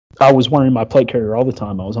I was wearing my plate carrier all the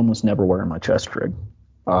time. I was almost never wearing my chest rig.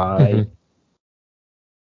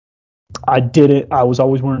 I didn't. I was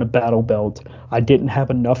always wearing a battle belt. I didn't have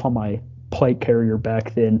enough on my plate carrier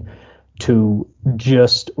back then to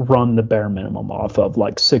just run the bare minimum off of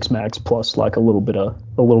like 6 max plus like a little bit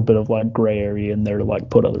of like gray area in there to like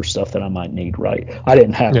put other stuff that I might need. Right. I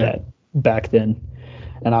didn't have that back then,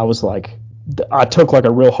 and I was like, I took like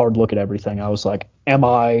a real hard look at everything. I was like, am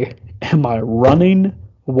I running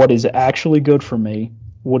what is actually good for me?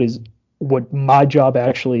 What my job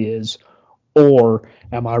actually is? Or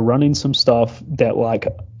am I running some stuff that like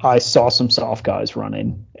I saw some soft guys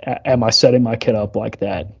running? Am I setting my kit up like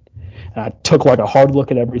that? And I took like a hard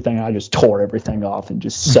look at everything. I just tore everything off and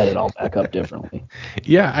just set it all back up differently.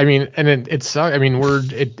 Yeah, and it's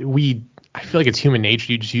we I feel like it's human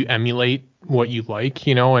nature. You emulate what you like,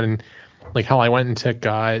 and like how I went and took,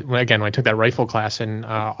 when I took that rifle class in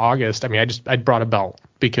August, I mean, I brought a belt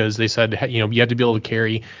because they said, you have to be able to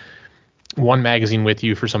carry one magazine with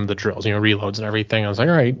you for some of the drills, reloads and everything. I was like,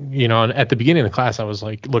 all right, and at the beginning of the class, I was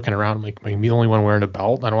like looking around, I'm like, am I the only one wearing a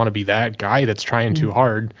belt? I don't want to be that guy that's trying too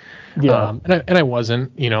hard. Yeah. And I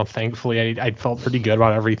wasn't, thankfully I felt pretty good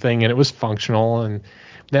about everything and it was functional. And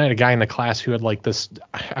then I had a guy in the class who had like this,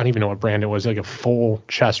 I don't even know what brand it was, like a full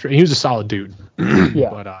chest rig. He was a solid dude. Yeah.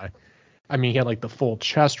 But, I mean, he had like the full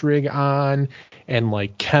chest rig on and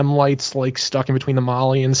like chem lights like stuck in between the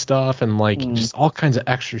molly and stuff and like just all kinds of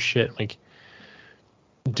extra shit. Like,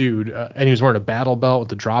 dude, and he was wearing a battle belt with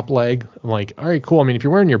the drop leg. I'm like, all right, cool. I mean, if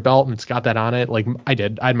you're wearing your belt and it's got that on it, like I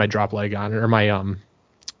had my drop leg on or my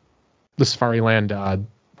the Safariland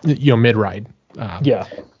mid ride. Yeah.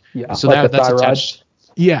 So like that's thyroid. attached.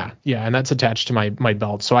 Yeah, and that's attached to my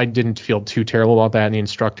belt. So I didn't feel too terrible about that, and the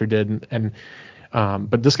instructor did. And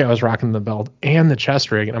but this guy was rocking the belt and the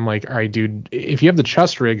chest rig, and I'm like, all right, dude, if you have the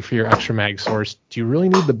chest rig for your extra mag source, do you really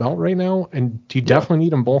need the belt right now? And do you definitely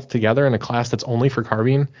need them both together in a class that's only for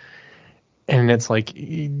carbine? And it's like,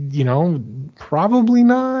 probably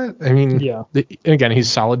not. I mean, Yeah. And again, he's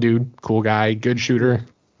a solid dude, cool guy, good shooter.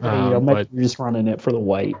 Maybe But you're just running it for the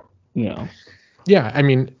weight, yeah, I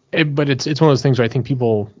mean, but it's one of those things where I think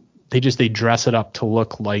people they dress it up to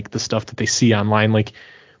look like the stuff that they see online. Like,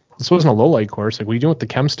 this wasn't a low light course. Like, what are you doing with the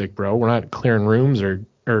chem stick, bro? We're not clearing rooms or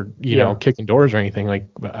kicking doors or anything. Like,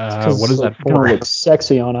 what is that for? It looks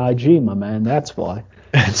sexy on IG, my man. That's why.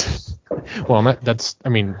 Well, that's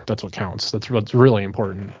what counts. That's what's really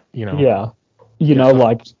important. Yeah.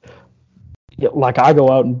 Like I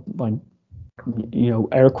go out and like,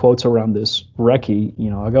 air quotes around this recce.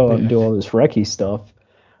 I go out and do all this recce stuff.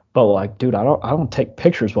 But like, dude, I don't take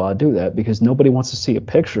pictures while I do that because nobody wants to see a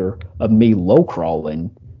picture of me low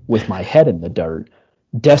crawling with my head in the dirt,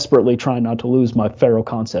 desperately trying not to lose my Faro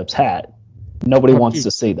Concepts hat. Nobody wants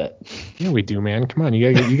to see that. Yeah, we do, man. Come on,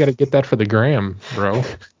 you gotta get that for the gram, bro.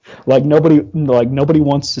 Like nobody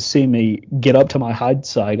wants to see me get up to my hide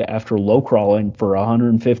site after low crawling for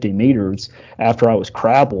 150 meters after I was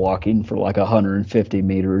crab walking for like 150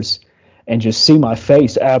 meters and just see my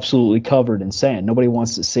face absolutely covered in sand. Nobody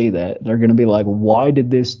wants to see that. They're going to be like, why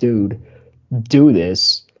did this dude do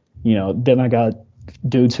this? Then I got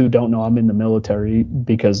dudes who don't know I'm in the military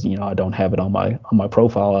because, I don't have it on my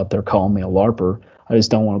profile out there calling me a LARPer. I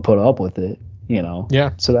just don't want to put up with it,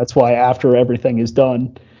 Yeah. So that's why after everything is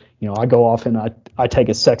done, I go off and I take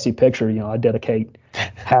a sexy picture. I dedicate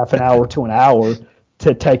half an hour to an hour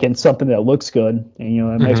to taking something that looks good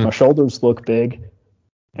and, it makes my shoulders look big.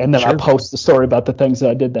 And then I post the story about the things that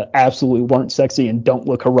I did that absolutely weren't sexy and don't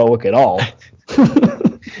look heroic at all.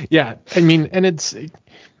 Yeah. I mean, it's kind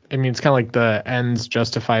of like the ends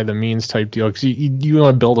justify the means type deal because you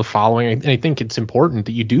want to build a following. And I think it's important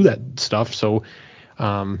that you do that stuff. So,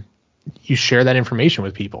 you share that information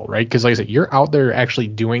with people, right? Because like I said, you're out there actually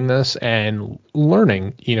doing this and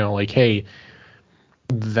learning, like, hey,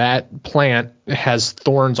 that plant has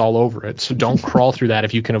thorns all over it. So don't crawl through that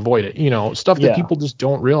if you can avoid it. Stuff that people just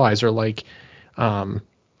don't realize are like,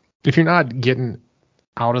 if you're not getting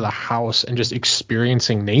out of the house and just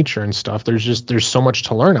experiencing nature and stuff, there's so much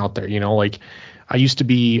to learn out there. Like I used to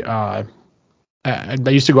be, I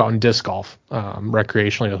used to go out and disc golf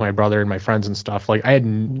recreationally with my brother and my friends and stuff. Like I had,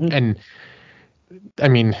 and I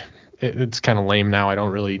mean, it's kind of lame now.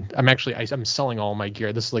 I'm selling all my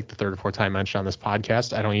gear. This is like the third or fourth time I mentioned on this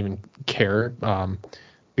podcast. I don't even care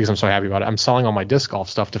because I'm so happy about it. I'm selling all my disc golf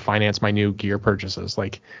stuff to finance my new gear purchases.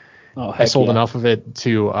 Like I sold enough of it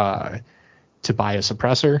to buy a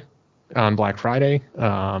suppressor on Black Friday,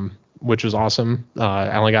 which was awesome.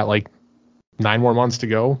 I only got like 9 more months to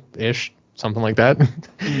go ish. Something like that.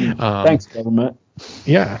 Thanks, government.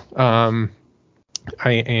 Yeah.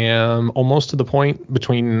 I am almost to the point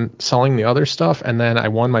between selling the other stuff and then I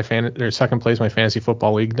won my second place my fantasy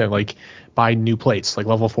football league to like buy new plates, like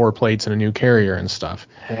level 4 plates and a new carrier and stuff.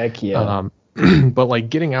 Heck yeah. But like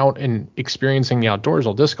getting out and experiencing the outdoors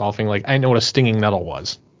while disc golfing, like I know what a stinging nettle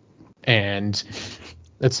was. And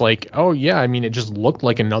it's like, oh yeah, I mean, it just looked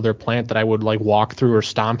like another plant that I would like walk through or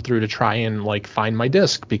stomp through to try and like find my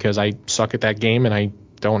disc because I suck at that game and I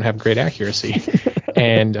don't have great accuracy.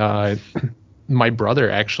 And my brother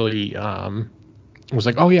actually was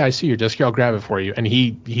like, oh yeah, I see your disc here, I'll grab it for you. And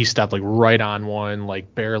he stepped like right on one,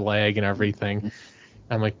 like bare leg and everything.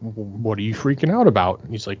 I'm like, what are you freaking out about?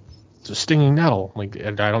 And he's like, it's a stinging nettle. I'm like,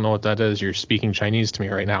 I don't know what that is. You're speaking Chinese to me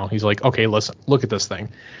right now. He's like, okay, listen, look at this thing.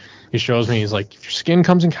 He shows me, he's like, if your skin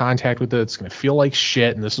comes in contact with it, it's going to feel like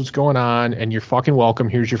shit, and this is what's going on, and you're fucking welcome.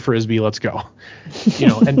 Here's your Frisbee. Let's go.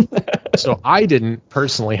 And so I didn't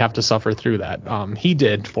personally have to suffer through that. He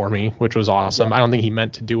did for me, which was awesome. Yeah. I don't think he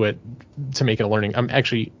meant to do it to make it a learning. I'm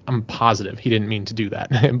positive he didn't mean to do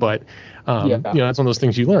that. But, that's one of those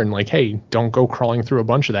things you learn, like, hey, don't go crawling through a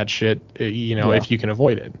bunch of that shit, if you can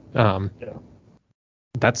avoid it.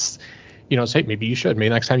 That's, say maybe you should. Maybe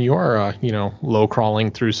next time you are, low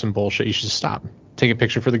crawling through some bullshit, you should stop. Take a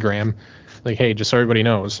picture for the gram. Like, hey, just so everybody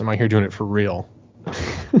knows, I'm out here doing it for real.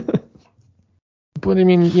 But I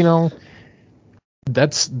mean,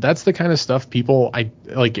 that's the kind of stuff people, I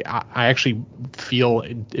actually feel,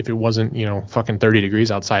 if it wasn't, fucking 30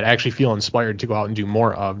 degrees outside, I actually feel inspired to go out and do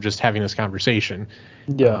more of, just having this conversation.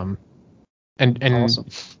 Yeah. And awesome.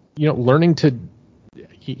 Learning to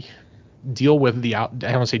deal with I don't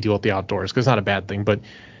want to say deal with the outdoors, because it's not a bad thing, but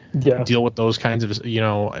deal with those kinds of,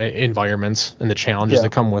 environments and the challenges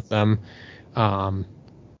that come with them.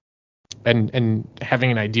 And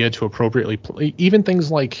having an idea to appropriately play, even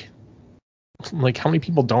things like how many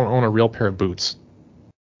people don't own a real pair of boots?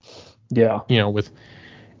 Yeah. With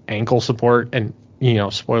ankle support, and,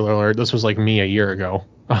 spoiler alert, this was like me a year ago.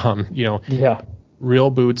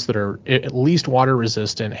 Real boots that are at least water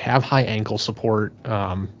resistant, have high ankle support.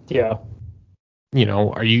 Are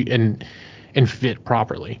you and fit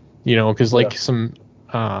properly? Because some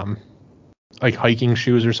like hiking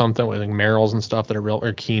shoes or something with like Merrells and stuff that are real,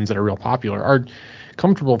 or Keens that are real popular, are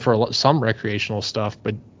comfortable for some recreational stuff,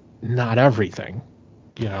 but not everything.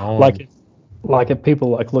 Like if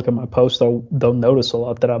people look at my post, they'll notice a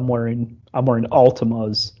lot that I'm wearing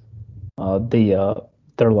Altimas.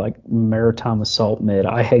 They're like Maritime Assault Mid.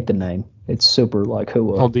 I hate the name. It's super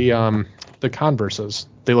the Converses.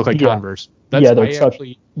 They look like Converse. They're Chuck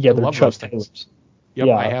Taylors. Yep,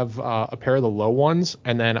 I have a pair of the low ones,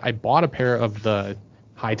 and then I bought a pair of the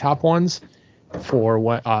high top ones for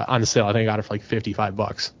what on sale. I think I got it for like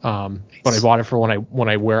 $55. But I bought it for when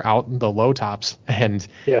I wear out the low tops, and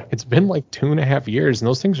it's been like 2.5 years, and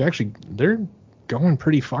those things are they're going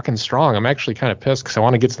pretty fucking strong. I'm actually kind of pissed because I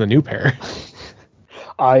want to get to the new pair.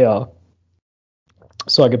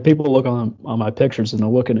 So if people look on my pictures and they're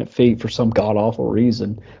looking at feet for some god awful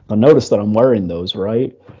reason, they'll notice that I'm wearing those,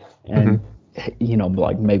 right? And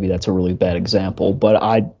maybe that's a really bad example, but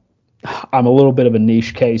I'm a little bit of a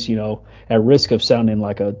niche case, at risk of sounding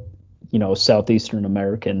like a Southeastern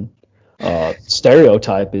American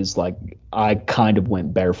stereotype, is like I kind of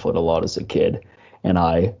went barefoot a lot as a kid, and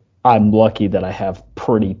I'm lucky that I have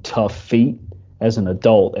pretty tough feet as an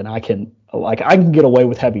adult, and I can get away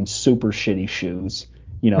with having super shitty shoes,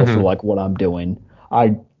 for like what I'm doing.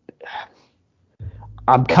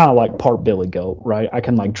 I'm kind of like part Billy Goat, right? I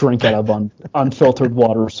can drink out of unfiltered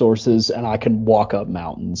water sources, and I can walk up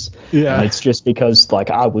mountains. Yeah. And it's just because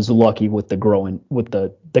I was lucky with the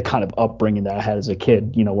kind of upbringing that I had as a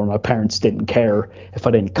kid, where my parents didn't care if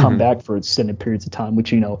I didn't come back for extended periods of time,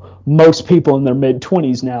 which, most people in their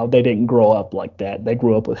mid-20s now, they didn't grow up like that. They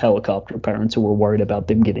grew up with helicopter parents who were worried about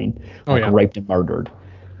them getting raped and murdered.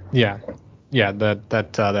 Yeah. Yeah.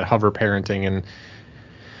 That hover parenting.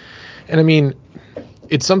 And I mean,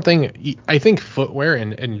 it's something, I think footwear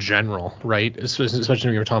in general, right? Especially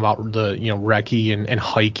when you're talking about the, recce and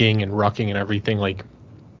hiking and rucking and everything,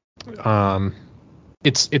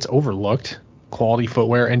 it's overlooked, quality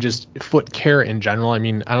footwear and just foot care in general. I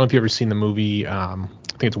mean, I don't know if you've ever seen the movie, I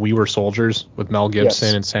think it's We Were Soldiers with Mel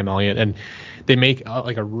Gibson and Sam Elliott. And they make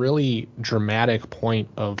a really dramatic point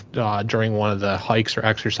of during one of the hikes or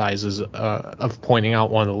exercises of pointing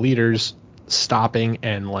out one of the leaders stopping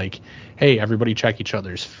and hey, everybody check each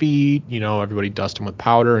other's feet, everybody dust them with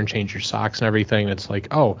powder and change your socks and everything. And it's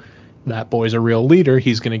oh, that boy's a real leader.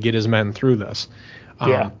 He's going to get his men through this.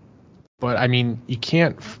 But I mean,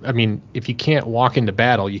 if you can't walk into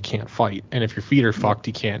battle, you can't fight. And if your feet are fucked,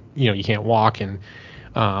 you can't walk. And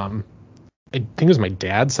I think it was my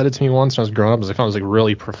dad said it to me once when I was growing up. I found it was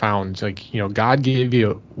really profound. It's God gave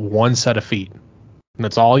you one set of feet, and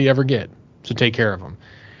that's all you ever get. So take care of them.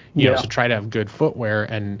 So try to have good footwear.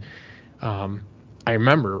 And I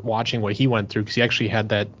remember watching what he went through, because he actually had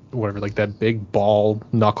that that big ball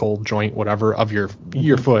knuckle joint, whatever, of your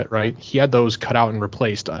foot, right? He had those cut out and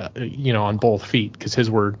replaced, on both feet, because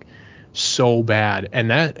his were so bad.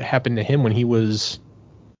 And that happened to him when I was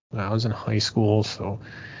in high school, so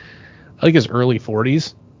I think his early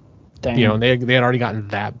 40s. Damn. And they had already gotten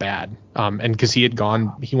that bad. And because he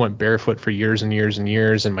went barefoot for years and years and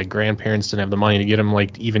years, and my grandparents didn't have the money to get him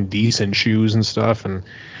even decent shoes and stuff. And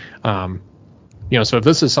So if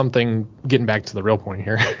this is something, getting back to the real point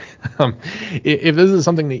here, if this is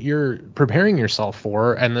something that you're preparing yourself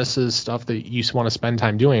for, and this is stuff that you want to spend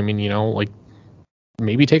time doing, I mean, like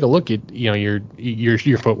maybe take a look at,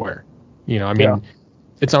 your footwear.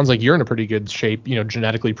 It sounds like you're in a pretty good shape,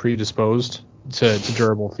 genetically predisposed to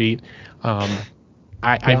durable feet.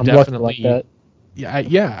 I definitely like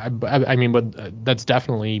that. I mean, but that's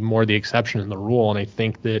definitely more the exception than the rule. And I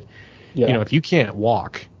think that, if you can't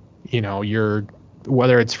walk, you're,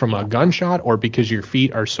 whether it's from a gunshot or because your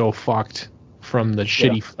feet are so fucked from the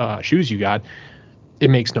shitty shoes you got,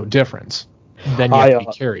 it makes no difference. Then you have to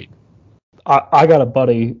be carried. I got a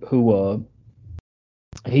buddy who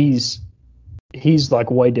he's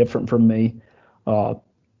like way different from me.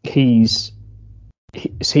 He's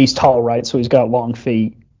tall, right? So he's got long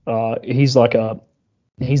feet. He's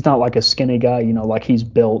not like a skinny guy, like he's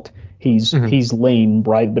built. He's lean,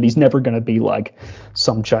 right? But he's never going to be like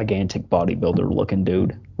some gigantic bodybuilder looking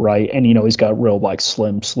dude, right? And he's got real like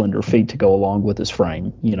slim, slender feet to go along with his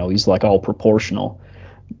frame. He's like all proportional.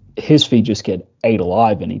 His feet just get ate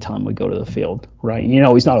alive anytime we go to the field, right?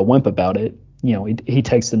 He's not a wimp about it. He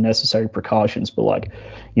takes the necessary precautions, but like,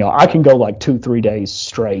 I can go like 2-3 days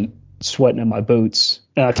straight sweating in my boots,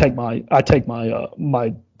 and I take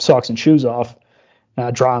my socks and shoes off, and I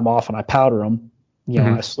dry them off, and I powder them.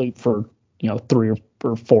 And I sleep for 3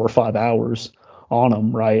 or 4 or 5 hours on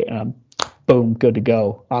them, right? And I'm boom, good to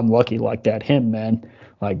go. I'm lucky like that. Him, man,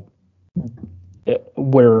 like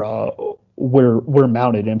we're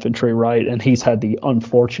mounted infantry, right? And he's had the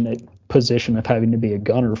unfortunate position of having to be a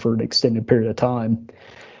gunner for an extended period of time.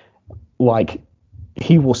 Like,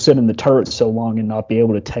 he will sit in the turret so long and not be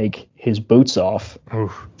able to take his boots off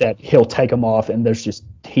that he'll take them off, and there's just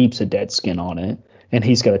heaps of dead skin on it. And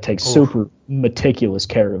he's got to take super meticulous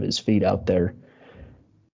care of his feet out there.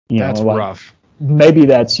 That's like, rough. Maybe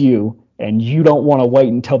that's you, and you don't want to wait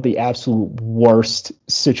until the absolute worst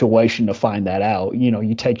situation to find that out.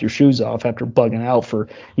 You take your shoes off after bugging out for,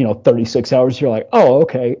 36 hours. You're like, oh,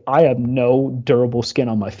 okay, I have no durable skin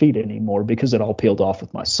on my feet anymore because it all peeled off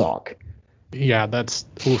with my sock. Yeah, that's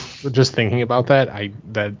just thinking about that.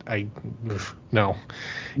 No,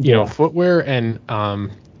 footwear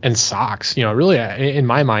and socks, really in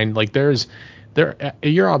my mind, like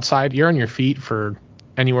you're outside, you're on your feet for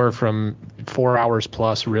anywhere from 4 hours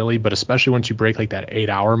plus, really, but especially once you break like that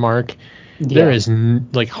 8-hour mark, there is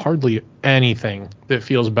like hardly anything that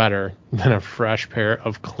feels better than a fresh pair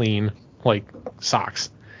of clean like socks.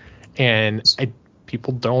 And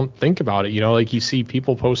people don't think about it, like you see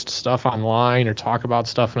people post stuff online or talk about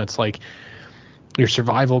stuff, and it's like your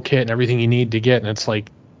survival kit and everything you need to get, and it's like,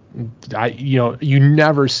 you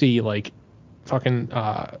never see like fucking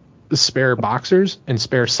spare boxers and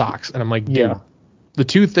spare socks, and I'm like, dude, the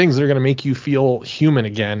two things that are going to make you feel human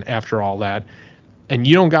again after all that, and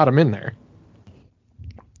you don't got them in there.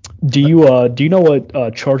 Do you know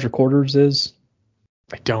what charger quarters is?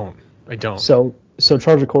 I don't. So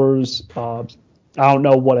charger quarters, I don't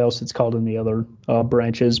know what else it's called in the other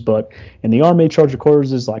branches, but in the Army, charger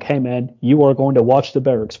quarters is like, hey man, you are going to watch the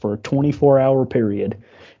barracks for a 24-hour period,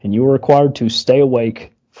 and you are required to stay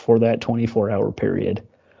awake for that 24-hour period.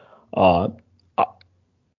 Right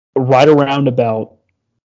around about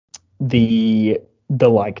the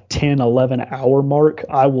like 10-11 hour mark,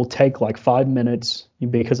 I will take like 5 minutes,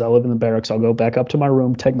 because I live in the barracks. I'll go back up to my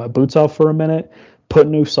room, take my boots off for a minute, put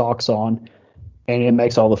new socks on, and it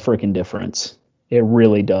makes all the freaking difference. It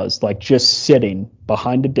really does. Like, just sitting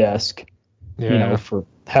behind a desk, for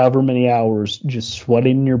however many hours, just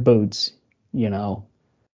sweating in your boots,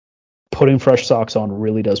 putting fresh socks on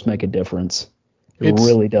really does make a difference. It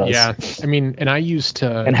really does. Yeah. I mean, and I used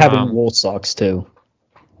to... And having wool socks, too.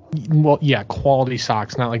 Well, yeah, quality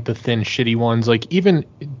socks, not like the thin, shitty ones. Like, even,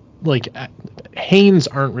 like, Hanes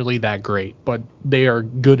aren't really that great, but they are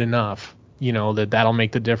good enough, that'll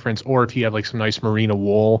make the difference. Or if you have, like, some nice merino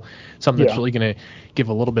wool, something that's really going to give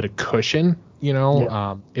a little bit of cushion,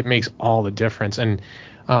 it makes all the difference. And,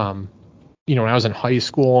 when I was in high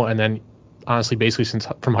school, and then, honestly, basically since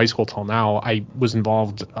from high school till now, I was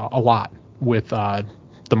involved a lot with the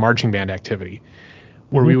marching band activity,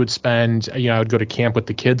 where we would spend, I would go to camp with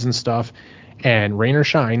the kids and stuff, and rain or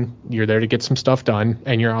shine, you're there to get some stuff done,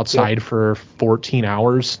 and you're outside for 14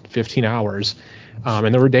 hours, 15 hours.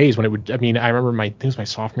 And there were days when I remember I think it was my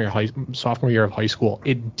sophomore year of high school,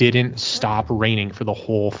 it didn't stop raining for the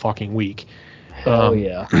whole fucking week. Hell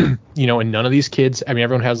yeah. And none of these kids,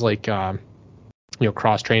 everyone has like,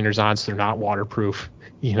 cross trainers on, so they're not waterproof,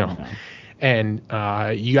 And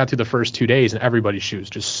you got through the first 2 days, and everybody's shoes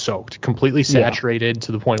just soaked, completely saturated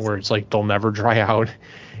to the point where it's like they'll never dry out.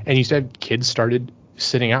 And you said kids started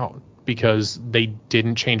sitting out because they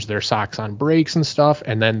didn't change their socks on brakes and stuff,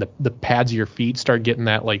 and then the pads of your feet start getting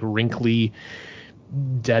that like wrinkly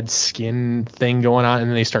dead skin thing going on, and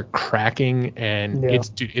then they start cracking, and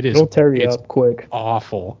it'll tear you up quick.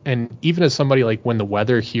 Awful. And even as somebody, like, when the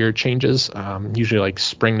weather here changes, usually like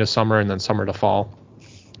spring to summer and then summer to fall,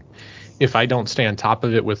 if I don't stay on top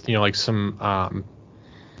of it with, like some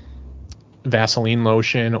Vaseline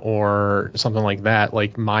lotion or something like that,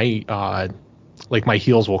 like my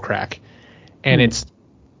heels will crack. And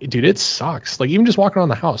it sucks. Like, even just walking around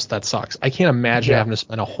the house, that sucks. I can't imagine having to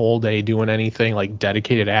spend a whole day doing anything like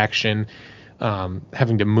dedicated action,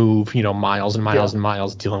 having to move, miles and miles and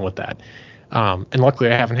miles dealing with that. And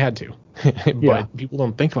luckily I haven't had to. But people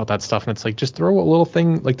don't think about that stuff. And it's like, just throw a little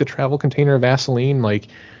thing like the travel container of Vaseline. Like,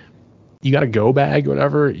 you got a go bag,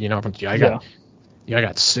 whatever, I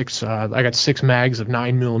got six mags of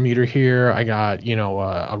 9mm here. I got,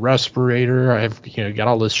 a respirator. I've, got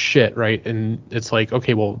all this shit, right? And it's like,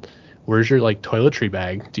 okay, well, where's your like toiletry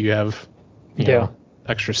bag? Do you have,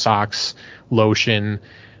 extra socks, lotion?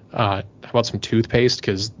 How about some toothpaste?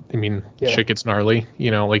 Because shit gets gnarly.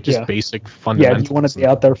 Just basic fundamentals. Yeah, you want to be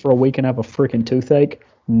out there for a week and have a freaking toothache,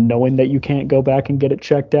 knowing that you can't go back and get it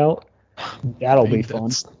checked out. That'll be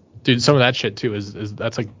fun. Dude, some of that shit too is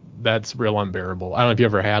that's real unbearable. I don't know if you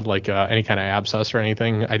ever had like any kind of abscess or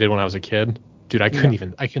anything. I did when I was a kid. Dude, I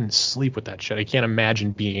couldn't sleep with that shit. I can't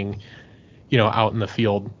imagine being, out in the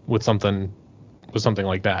field with something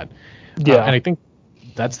like that. Yeah. And I think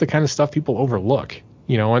that's the kind of stuff people overlook,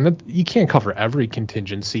 and you can't cover every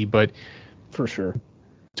contingency, but for sure,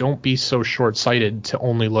 don't be so short-sighted to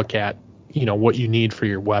only look at, what you need for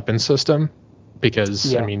your weapon system,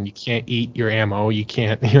 because you can't eat your ammo. You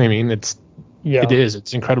can't,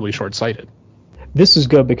 it's incredibly short-sighted. This is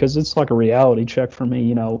good because it's like a reality check for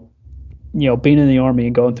me, being in the Army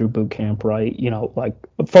and going through boot camp, right? Like,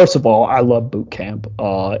 first of all, I love boot camp.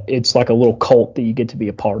 It's like a little cult that you get to be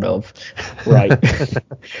a part of, right?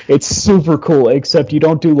 It's super cool, except you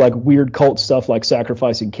don't do like weird cult stuff like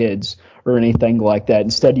sacrificing kids or anything like that.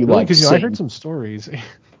 Instead, you really? Because I heard some stories.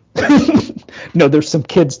 No, there's some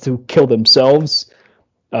kids to kill themselves.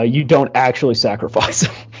 You don't actually sacrifice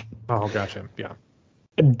them. Oh, gotcha. Yeah.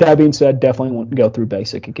 That being said, definitely wouldn't go through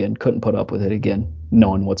basic again. Couldn't put up with it again,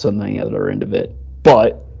 knowing what's on the other end of it.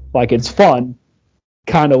 But like, it's fun,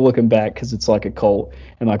 kind of looking back, because it's like a cult.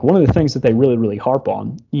 And like, one of the things that they really, really harp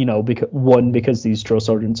on, because these drill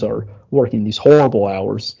sergeants are working these horrible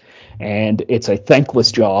hours, and it's a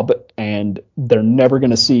thankless job, and they're never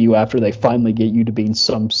going to see you after they finally get you to being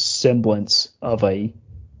some semblance of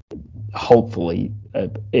hopefully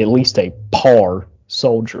at least a par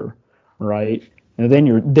soldier, right? And then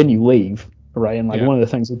you leave, right? And like, one of the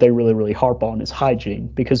things that they really, really harp on is hygiene,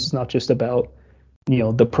 because it's not just about,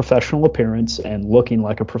 the professional appearance and looking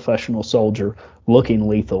like a professional soldier, looking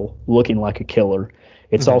lethal, looking like a killer.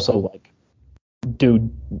 It's also like,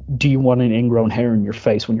 dude, do you want an ingrown hair in your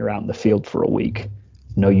face when you're out in the field for a week?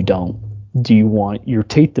 No, you don't. Do you want your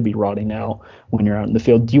teeth to be rotting out when you're out in the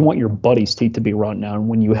field? Do you want your buddy's teeth to be rotting out, and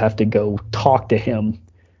when you have to go talk to him,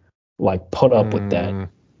 like, put up with that?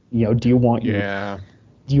 Do you want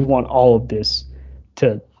do you want all of this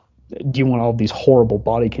do you want all of these horrible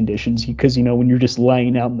body conditions? Because, when you're just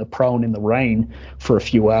laying out in the prone in the rain for a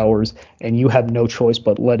few hours, and you have no choice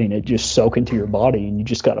but letting it just soak into your body, and you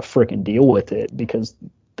just got to freaking deal with it, because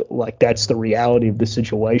like, that's the reality of the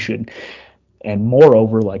situation. And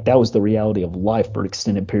moreover, like, that was the reality of life for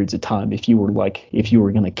extended periods of time. If you were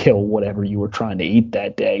going to kill whatever you were trying to eat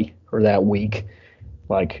that day or that week,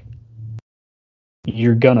 like,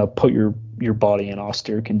 you're going to put your body in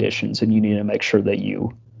austere conditions, and you need to make sure that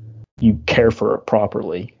you care for it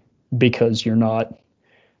properly, because you're not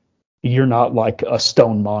like a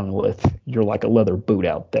stone monolith. You're like a leather boot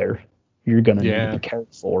out there. You're going to need to be cared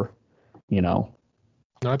for, No,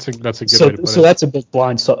 that's a good way to put it. So that's a big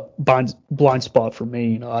blind spot for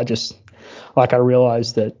me. I just, like, I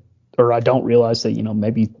realize that, or I don't realize that,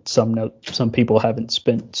 maybe some people haven't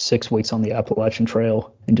spent 6 weeks on the Appalachian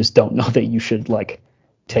Trail and just don't know that you should, like,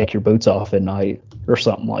 take your boots off at night or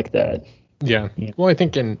something like that. Yeah. Well, I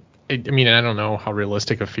think and I don't know how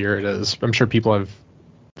realistic a fear it is. I'm sure people have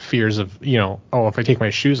fears of, if I take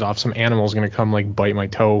my shoes off, some animal's going to come, like, bite my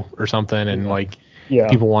toe or something. And like,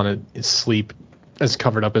 people want to sleep as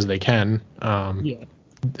covered up as they can.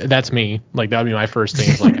 That's me. Like, that would be my first thing.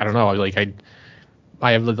 Is like, I don't know. Like,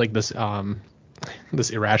 I have like this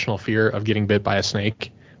irrational fear of getting bit by a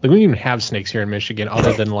snake. Like, we don't even have snakes here in Michigan,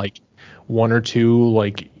 other than like one or two,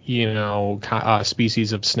 like,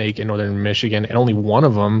 species of snake in northern Michigan, and only one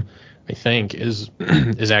of them, I think, is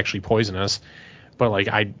actually poisonous. But like,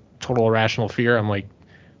 total irrational fear. I'm like,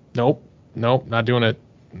 Nope, nope, not doing it.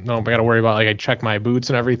 Nope, I got to worry about, like, I check my boots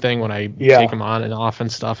and everything when I take Yeah. them on and off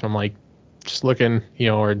and stuff. And I'm like, just looking,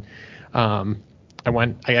 or um,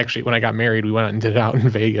 I actually, when I got married, we went out and did it out in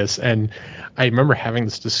Vegas. And I remember having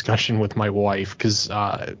this discussion with my wife because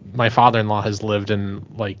my father-in-law has lived in,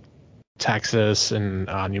 like, Texas and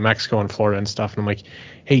New Mexico and Florida and stuff. And I'm like,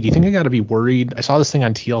 hey, do you think I got to be worried? I saw this thing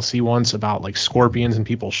on TLC once about, like, scorpions in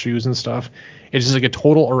people's shoes and stuff. It's just like a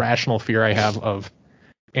total irrational fear I have of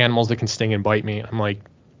animals that can sting and bite me. I'm like,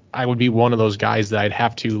 I would be one of those guys that I'd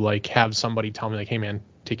have to, like, have somebody tell me, like, hey man,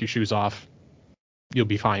 take your shoes off. You'll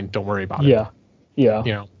be fine. Don't worry about it. Yeah.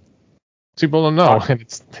 Yeah. So people don't know. Uh,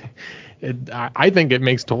 And I think it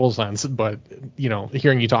makes total sense, but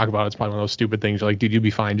hearing you talk about it's probably one of those stupid things. You're like, dude, you'll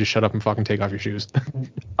be fine. Just shut up and fucking take off your shoes.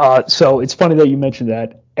 so it's funny that you mentioned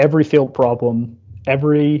that. Every field problem,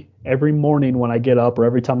 every morning when I get up, or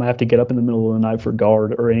every time I have to get up in the middle of the night for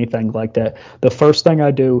guard or anything like that, the first thing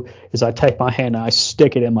I do is I take my hand and I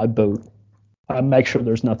stick it in my boot. I make sure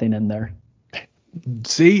there's nothing in there.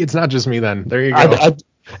 See, it's not just me then. There you go.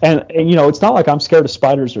 And it's not like I'm scared of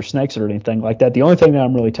spiders or snakes or anything like that. The only thing that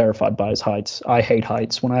I'm really terrified by is heights. I hate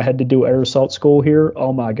heights. When I had to do air assault school here,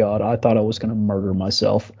 oh my God, I thought I was going to murder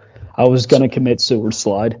myself. I was going to commit sewer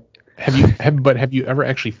slide. Have you ever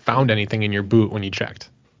actually found anything in your boot when you checked?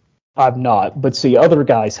 I've not, but see, other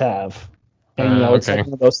guys have. And, it's Okay. like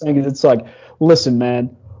one of those things. It's like, listen,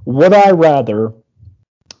 man, would I rather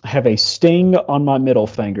have a sting on my middle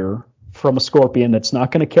finger from a scorpion that's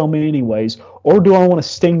not going to kill me anyways, or do I want a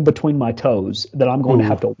sting between my toes that I'm going to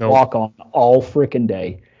have to walk on all freaking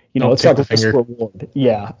day? It's like a risk reward.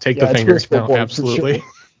 Yeah. Take the finger. No, absolutely.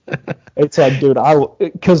 Sure. It's like, dude,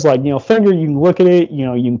 because finger, you can look at it, you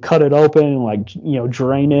can cut it open and, like,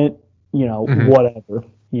 drain it, whatever.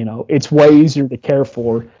 It's way easier to care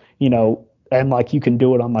for, and, like, you can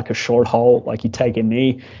do it on, like, a short haul. Like, you take a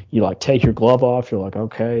knee, you, like, take your glove off, you're like,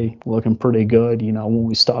 okay, looking pretty good. When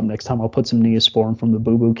we stop next time, I'll put some Neosporin from the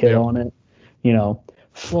Boo Boo kit on it.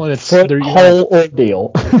 Well, it's whole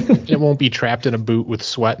ordeal. It won't be trapped in a boot with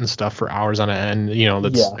sweat and stuff for hours on end.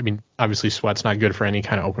 I mean, obviously sweat's not good for any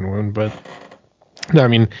kind of open wound, but no, I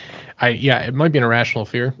mean, it might be an irrational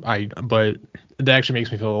fear. But it actually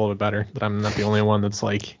makes me feel a little bit better that I'm not the only one that's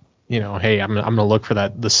like, hey, I'm gonna look for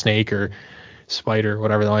the snake or spider or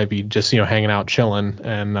whatever that might be, just hanging out chilling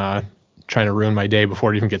and trying to ruin my day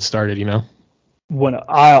before it even gets started. When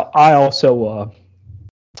I also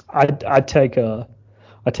I take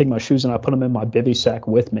my shoes and I put them in my bivy sack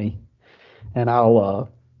with me, and I'll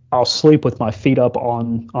sleep with my feet up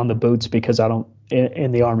on the boots because I don't.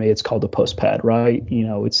 In the Army, it's called the puss pad, right?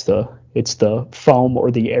 It's the foam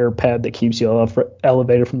or the air pad that keeps you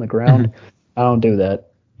elevated from the ground. Mm-hmm. I don't do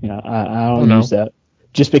that. I don't use that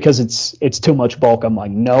just because it's too much bulk. I'm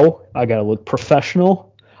like, no, I gotta look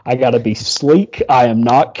professional. I gotta be sleek. I am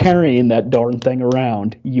not carrying that darn thing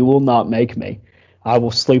around. You will not make me. I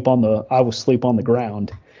will sleep on the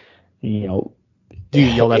ground. Do you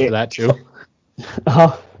get yelled at for that too?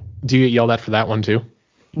 Do you get yelled at for that one too?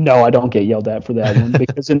 No, I don't get yelled at for that one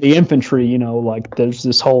because in the infantry, like there's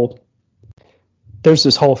this whole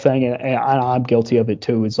thing, and I'm guilty of it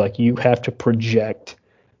too. It's like you have to project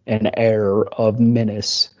an air of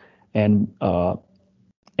menace and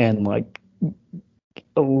like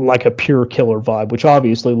a pure killer vibe, which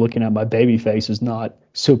obviously looking at my baby face is not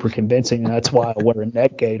super convincing. And that's why I wear a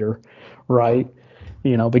neck gaiter, right?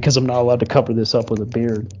 Because I'm not allowed to cover this up with a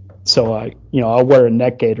beard. So I wear a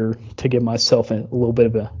neck gaiter to give myself a little bit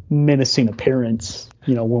of a menacing appearance,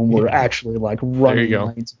 when we're actually like running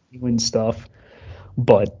lanes and doing stuff.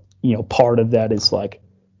 But, part of that is like,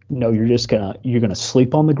 no, you're going to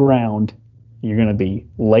sleep on the ground. You're going to be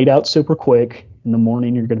laid out super quick. In the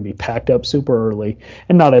morning, you're going to be packed up super early.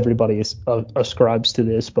 And not everybody ascribes to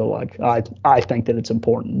this, but like I think that it's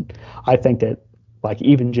important. I think that, like,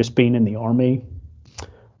 even just being in the Army,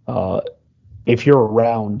 if you're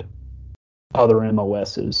around other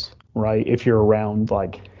MOSs, right? If you're around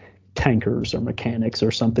like tankers or mechanics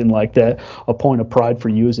or something like that, a point of pride for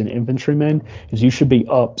you as an infantryman is you should be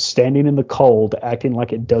up, standing in the cold, acting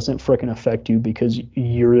like it doesn't frickin' affect you because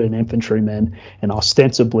you're an infantryman. And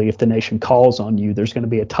ostensibly, if the nation calls on you, there's going to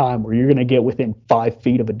be a time where you're going to get within 5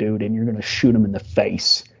 feet of a dude and you're going to shoot him in the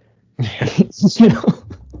face.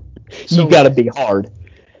 You got to be hard.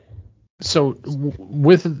 So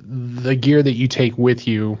with the gear that you take with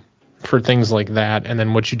you for things like that, and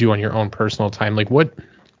then what you do on your own personal time, like what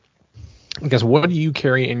do you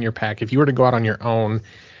carry in your pack if you were to go out on your own,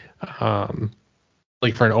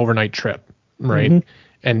 like for an overnight trip, right?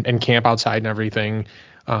 Mm-hmm. And camp outside and everything,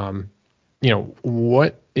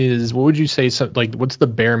 what what would you say, like, what's the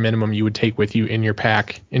bare minimum you would take with you in your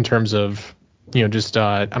pack in terms of, just,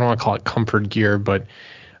 I don't want to call it comfort gear, but,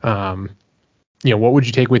 what would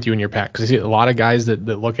you take with you in your pack? Because I see a lot of guys that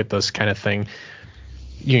look at this kind of thing.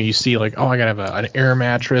 You see like, oh, I gotta have an air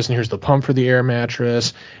mattress, and here's the pump for the air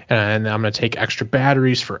mattress, and I'm gonna take extra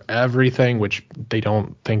batteries for everything, which they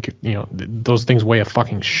don't think, those things weigh a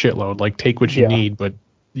fucking shitload. Like, take what you need, but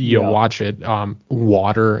watch it.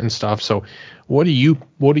 Water and stuff. So what do you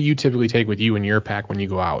typically take with you in your pack when you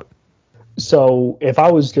go out? So if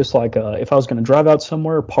I was just like, if I was going to drive out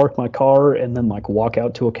somewhere, park my car, and then like walk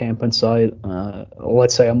out to a camping site,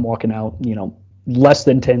 let's say I'm walking out, less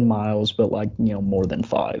than 10 miles, but like, more than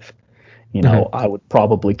 5, I would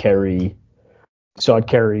probably carry, I'd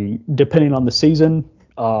carry, depending on the season,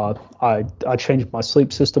 I changed my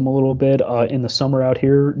sleep system a little bit in the summer out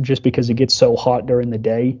here, just because it gets so hot during the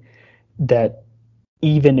day that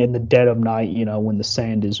even in the dead of night, when the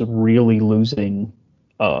sand is really losing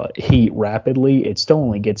heat rapidly, it still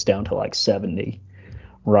only gets down to like 70,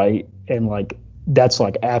 right? And like that's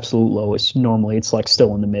like absolute lowest. Normally it's like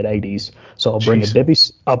still in the mid 80s. So I'll bring a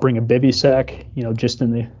bivy sack, just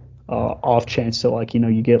in the off chance that like,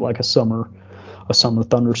 you get like a summer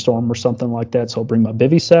thunderstorm or something like that. So I'll bring my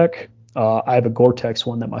bivy sack. I have a Gore-Tex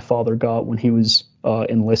one that my father got when he was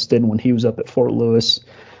enlisted, when he was up at Fort Lewis.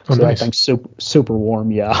 So nice. That thing's super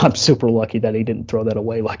warm. Yeah, I'm super lucky that he didn't throw that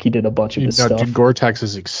away like he did a bunch of his stuff. Dude, Gore-Tex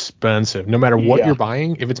is expensive. No matter what you're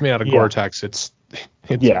buying, if it's made out of Gore-Tex, it's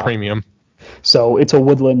premium. So it's a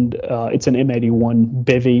Woodland, it's an M81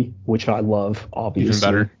 bivy, which I love, obviously.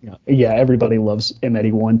 Even better. Yeah, everybody loves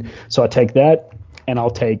M81. So I take that, and I'll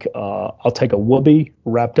take a whoopee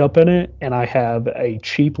wrapped up in it, and I have a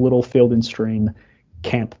cheap little Field and Stream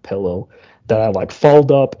camp pillow that I like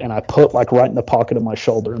fold up and I put like right in the pocket of my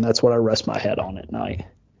shoulder, and that's what I rest my head on at night.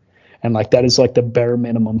 And like that is like the bare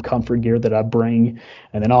minimum comfort gear that I bring.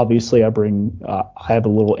 And then obviously I have a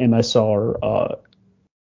little MSR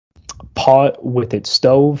pot with its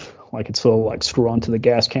stove, like it's a little like screw onto the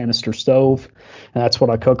gas canister stove, and that's what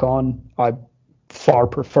I cook on. I far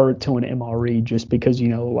prefer it to an MRE just because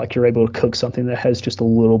like you're able to cook something that has just a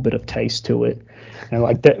little bit of taste to it, and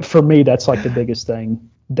like that for me that's like the biggest thing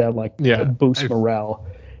that like boosts morale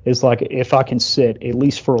is like if I can sit at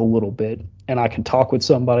least for a little bit and I can talk with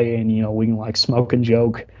somebody and we can like smoke and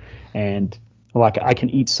joke, and like I can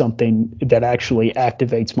eat something that actually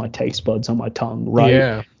activates my taste buds on my tongue, right?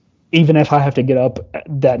 Yeah. Even if I have to get up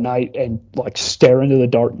that night and like stare into the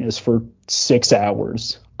darkness for 6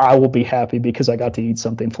 hours, I will be happy because I got to eat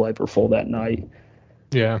something flavorful that night.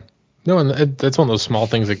 Yeah. No, and that's one of those small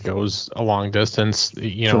things that goes a long distance,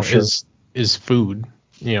 is food.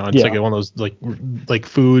 It's like one of those like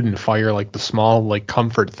food and fire, like the small like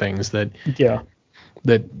comfort things that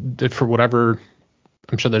for whatever,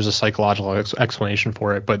 I'm sure there's a psychological explanation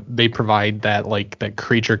for it, but they provide that like that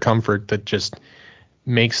creature comfort that just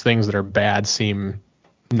makes things that are bad seem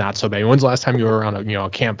not so bad. When's the last time you were around a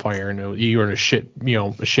campfire and you were in a shit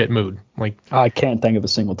mood? Like I can't think of a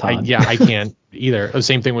single time. I can't either. The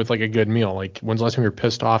same thing with like a good meal. Like when's the last time you were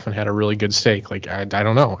pissed off and had a really good steak? Like I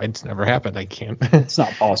don't know. It's never happened. I can't. It's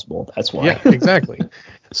not possible. That's why. Yeah, exactly.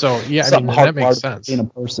 So yeah, I mean that makes sense. In a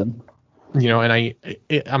person. And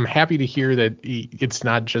I'm happy to hear that it's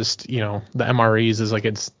not just the MREs. Is like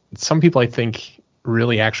it's some people I think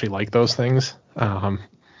really actually like those things. Not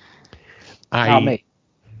me.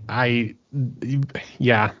 I've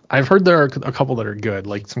heard there are a couple that are good,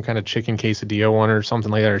 like some kind of chicken quesadilla one or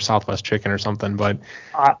something like that, or Southwest chicken or something. But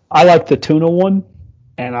I like the tuna one,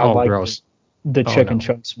 and I like gross. the chicken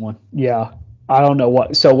chunks one. Yeah, I don't know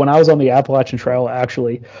what. So when I was on the Appalachian Trail,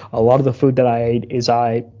 actually, a lot of the food that I ate is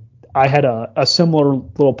I had a similar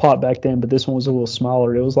little pot back then, but this one was a little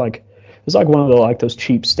smaller. It was like one of the like those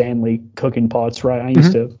cheap Stanley cooking pots, right? I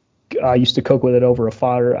used to cook with it over a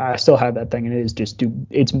fire. I still have that thing, and it is just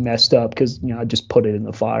it's messed up because I just put it in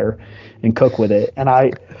the fire and cook with it. And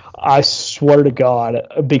I swear to God,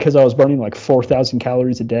 because I was burning like 4,000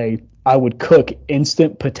 calories a day, I would cook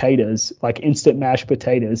instant potatoes, like instant mashed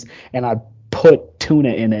potatoes, and I put tuna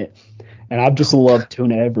in it, and I've just loved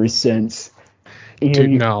tuna ever since.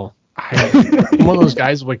 No. I'm one of those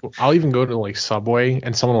guys, like I'll even go to like Subway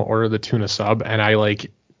and someone will order the tuna sub, and I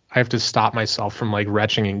have to stop myself from like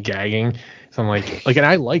retching and gagging. So I'm like, and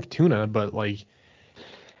I like tuna, but like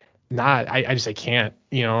I can't,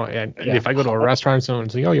 and if I go to a restaurant and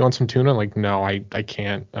someone's like, oh, you want some tuna? I'm like, no, I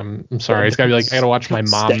can't. I'm sorry. It's gotta be like, I gotta watch my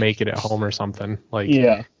mom make it at home or something. Like,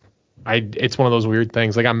 it's one of those weird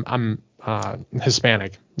things. Like I'm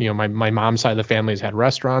Hispanic, my mom's side of the family has had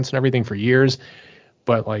restaurants and everything for years,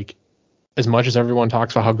 but like as much as everyone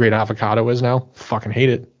talks about how great avocado is now, fucking hate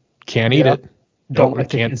it. Can't eat Yeah. it. Don't Nope, I like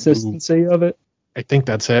the can't do. consistency of it. I think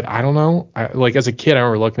that's it. I don't know. Like as a kid, I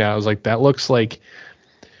remember looking at it, I was like, that looks like.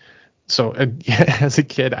 So as a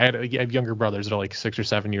kid, I have younger brothers that are like 6 or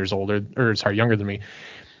 7 years older, or sorry, younger than me.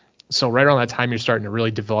 So right around that time, you're starting to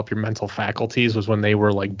really develop your mental faculties was when they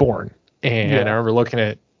were like born. And I Yeah. remember looking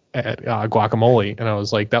at guacamole, and I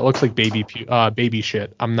was like, that looks like baby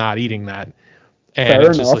shit. I'm not eating that. And Fair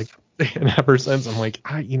it's just like, enough. and ever since, I'm like,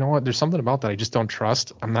 you know what? There's something about that I just don't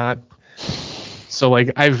trust. I'm not. So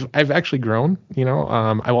like I've actually grown,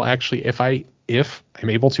 I will actually if I'm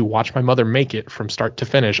able to watch my mother make it from start to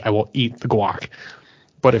finish, I will eat the guac.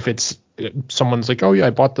 But if it's someone's like, "Oh yeah, I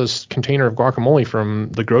bought this container of guacamole from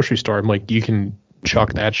the grocery store." I'm like, "You can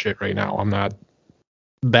chuck that shit right now." I'm not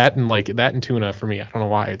that and tuna for me. I don't know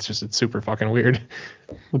why. It's super fucking weird.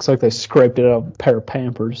 Looks like they scraped it out of a pair of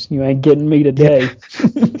Pampers. You ain't getting me Yeah. today.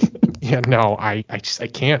 Yeah, no, I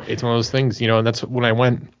can't. It's one of those things, and that's when I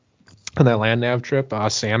went on that land nav trip.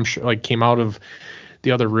 Sam like came out of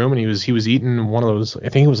the other room and he was eating one of those. I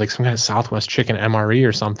think it was like some kind of Southwest chicken MRE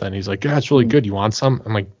or something. He's like, yeah, it's really good. You want some?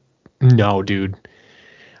 I'm like, no, dude,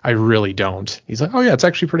 I really don't. He's like, oh yeah, it's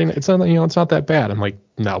actually pretty. It's not it's not that bad. I'm like,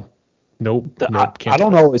 no, nope, I can't do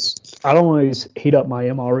don't it. always I don't always heat up my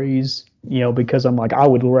MREs, because I'm like I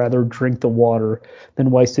would rather drink the water than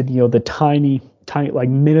wasted, the tiny like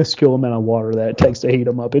minuscule amount of water that it takes to heat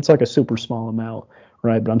them up. It's like a super small amount,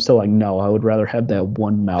 right? But I'm still like, no, I would rather have that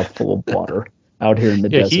one mouthful of water out here in the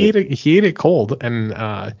Yeah, desert. he ate it cold, and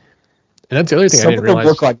that's the other thing I Some didn't of them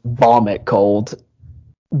look realize. like vomit cold.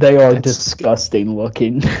 They are That's disgusting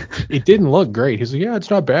looking. It didn't look great. He's like, yeah, it's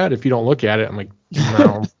not bad if you don't look at it. I'm like,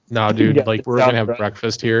 no, You dude. got Like it we're sound gonna have right.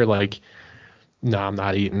 breakfast here. Like, no, I'm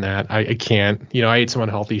not eating that. I can't. I ate some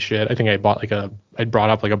unhealthy shit. I think I brought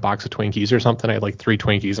up like a box of Twinkies or something. I had like 3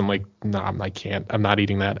 Twinkies. I'm like, no, I can't. I'm not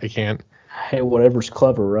eating that. I can't. Hey, whatever's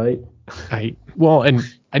clever, right? Well, and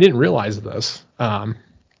I didn't realize this.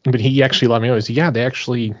 But he actually let me know. He said, yeah, they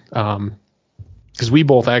actually, because we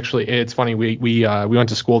both actually, it's funny. We went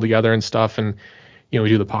to school together and stuff, and we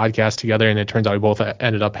do the podcast together, and it turns out we both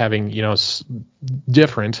ended up having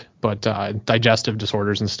different but digestive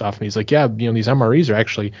disorders and stuff. And he's like, yeah, these MREs are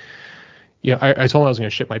actually, I told him I was going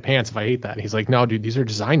to shit my pants if I ate that. And he's like, no, dude, these are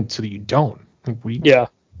designed so that you don't. Like, Yeah.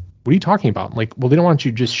 what are you talking about? I'm like, well, they don't want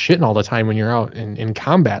you just shitting all the time when you're out in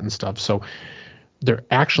combat and stuff. So they're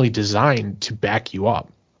actually designed to back you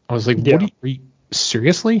up. I was like, Yeah. are you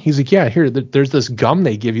seriously? He's like, yeah, here, there's this gum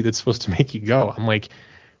they give you that's supposed to make you go. I'm like,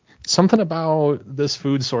 something about this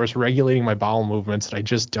food source regulating my bowel movements that I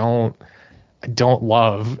don't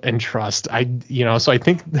love and trust. So I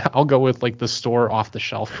think I'll go with like the store off the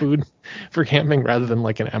shelf food for camping rather than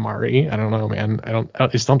like an MRE. I don't know, man. I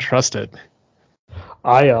just don't trust it.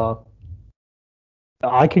 I uh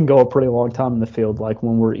I can go a pretty long time in the field, like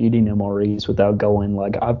when we're eating MREs without going.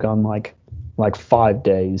 Like I've gone like 5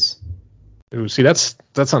 days. Ooh, see, that's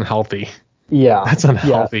unhealthy. Yeah, That's yeah,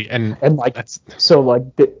 unhealthy, and and like that's so like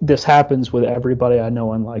this happens with everybody I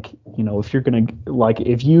know, and like if you're gonna like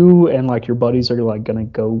if you and like your buddies are like gonna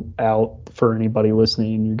go out for anybody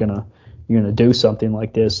listening, you're gonna do something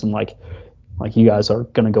like this, and like you guys are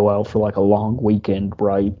gonna go out for like a long weekend,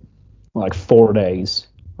 right? Like 4 days,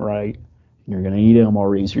 right? You're gonna eat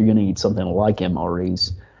MREs. You're gonna eat something like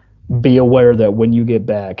MREs. Be aware that when you get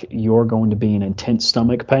back, you're going to be in intense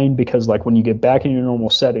stomach pain because like when you get back in your normal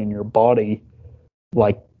setting, your body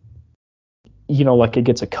like like it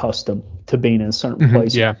gets accustomed to being in a certain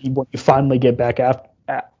place. yeah. When you finally get back at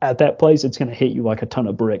that place, it's gonna hit you like a ton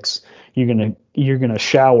of bricks. You're gonna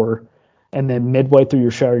shower, and then midway through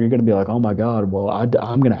your shower, you're gonna be like, oh my god, well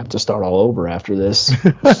I'm gonna have to start all over after this.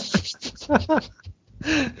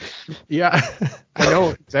 Yeah, I know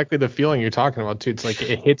exactly the feeling you're talking about too. It's like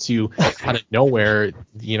it hits you out of nowhere,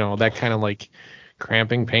 that kind of like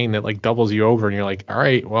cramping pain that like doubles you over, and you're like, all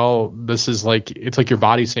right, well, this is like it's like your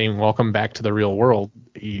body saying, welcome back to the real world.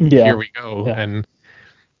 Here Yeah, we go, yeah, and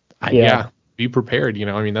yeah. yeah, be prepared.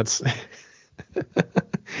 I mean, that's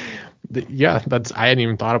yeah, that's I hadn't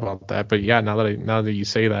even thought about that, but yeah, now that you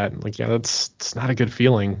say that, like, yeah, that's it's not a good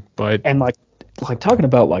feeling, but And like talking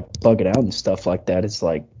about like bugging out and stuff like that, it's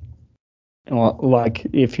like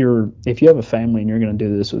if you have a family and you're gonna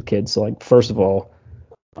do this with kids, like first of all,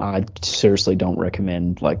 I seriously don't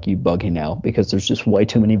recommend like you bugging out because there's just way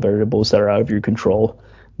too many variables that are out of your control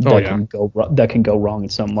oh that yeah, can go wrong in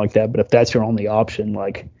something like that. But if that's your only option,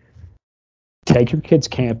 like take your kids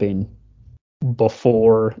camping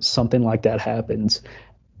before something like that happens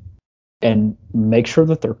and make sure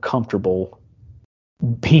that they're comfortable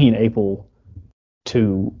being able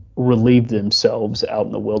to relieve themselves out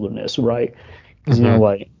in the wilderness, right? Because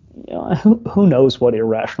Mm-hmm. who knows what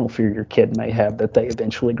irrational fear your kid may have that they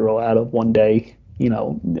eventually grow out of one day.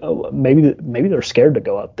 Maybe they're scared to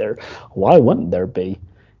go out there. Why wouldn't there be?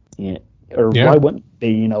 Yeah, or Yeah. why wouldn't it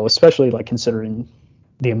be? Especially like considering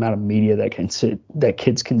the amount of media that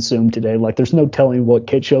kids consume today. Like, there's no telling what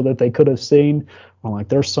kid show that they could have seen, or like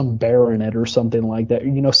there's some bear in it or something like that.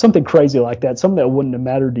 Something crazy like that. Something that wouldn't have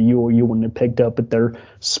mattered to you or you wouldn't have picked up, but their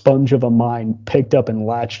sponge of a mind picked up and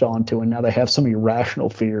latched onto, and now they have some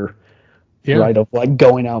irrational fear, Yeah. right, of like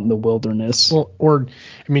going out in the wilderness. Well, or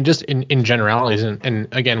I mean, just in generalities, and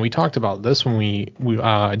again, we talked about this when we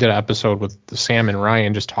did an episode with Sam and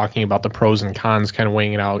Ryan, just talking about the pros and cons, kind of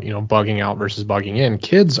weighing it out, bugging out versus bugging in.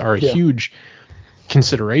 Kids are a Yeah. huge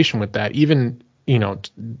consideration with that. Even,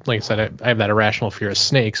 like I said, I have that irrational fear of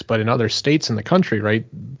snakes, but in other states in the country, right,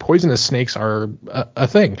 poisonous snakes are a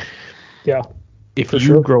thing. Yeah. If For you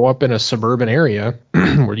sure. grow up in a suburban area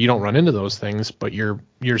where you don't run into those things, but your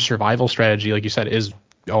survival strategy, like you said, is,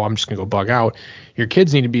 oh, I'm just gonna go bug out. Your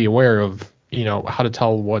kids need to be aware of, how to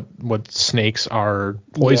tell what snakes are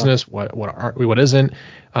poisonous, what isn't.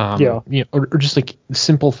 Yeah. Or just like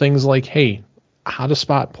simple things like, hey, how to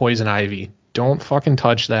spot poison ivy. Don't fucking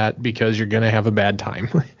touch that because you're gonna have a bad time.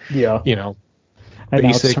 Yeah. you know, And now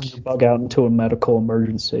it's basic, turned the bug out into a medical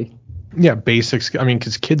emergency. yeah, basics. I mean,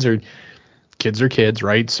 because kids are kids,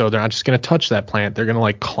 right? So they're not just going to touch that plant. They're going to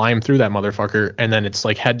like climb through that motherfucker. And then it's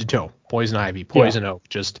like head to toe, poison ivy, poison oak,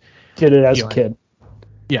 just Did it as you a know, kid.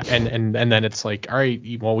 yeah. And then it's like, all right,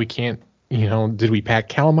 well, we can't, did we pack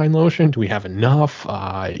calamine lotion? Do we have enough?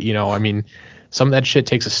 I mean, some of that shit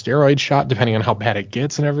takes a steroid shot depending on how bad it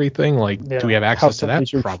gets and everything. Like, Yeah. do we have How access to strong that?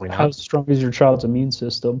 is your Probably how not. strong is your child's immune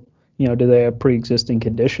system? Do they have pre-existing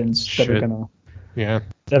conditions that are Shit. gonna Yeah.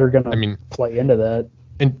 I mean, play into that?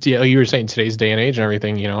 and yeah, you were saying today's day and age and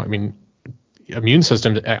everything, I mean, immune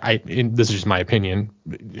systems, this is just my opinion,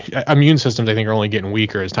 immune systems I think are only getting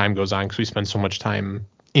weaker as time goes on because we spend so much time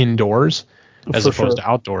indoors as For opposed sure. to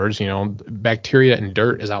outdoors. Bacteria and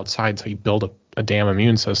dirt is outside, so you build a damn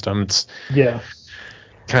immune system. It's Yeah.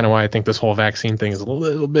 kind of why I think this whole vaccine thing is a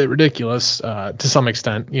little bit ridiculous to some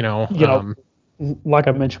extent. Like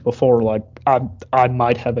I mentioned before, like I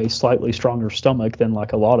might have a slightly stronger stomach than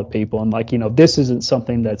like a lot of people, and like this isn't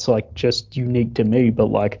something that's like just unique to me, but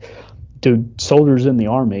like, dude, soldiers in the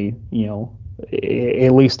army,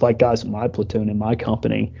 at least like guys in my platoon in my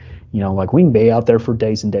company, like we can be out there for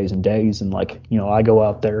days and days and days, and like I go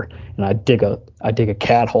out there and I dig a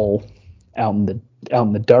cat hole out in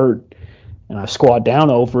the dirt, and I squat down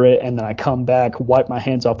over it, and then I come back, wipe my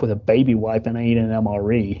hands off with a baby wipe, and I eat an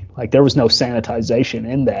MRE. Like, there was no sanitization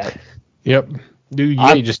in that. Yep. Dude, yeah,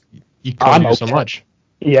 I'm, you I'm come here so okay. much.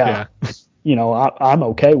 Yeah. Yeah. I'm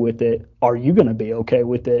okay with it. Are you going to be okay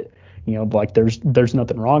with it? Like there's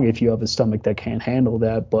nothing wrong if you have a stomach that can't handle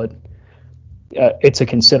that, but it's a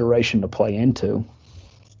consideration to play into.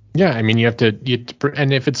 Yeah, I mean, you have to,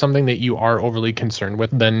 and if it's something that you are overly concerned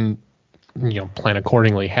with, then, plan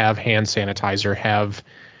accordingly. Have hand sanitizer. I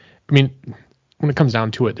mean, when it comes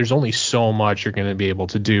down to it, there's only so much you're going to be able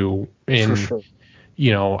to do in, For sure.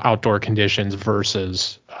 Outdoor conditions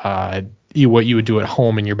versus what you would do at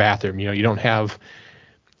home in your bathroom. You don't have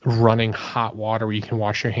running hot water where you can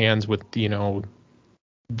wash your hands with,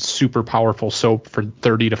 super powerful soap for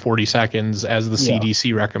 30 to 40 seconds as the Yeah.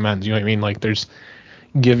 CDC recommends. You know what I mean? Like, there's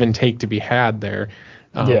give and take to be had there.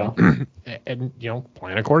 Yeah. And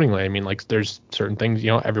plan accordingly. I mean, like, there's certain things,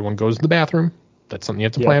 everyone goes to the bathroom. That's something you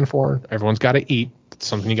have to Yeah. plan for. Everyone's got to eat. That's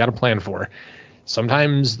something you got to plan for.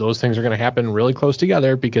 Sometimes those things are going to happen really close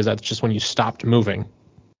together because that's just when you stopped moving.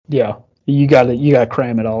 Yeah. You got to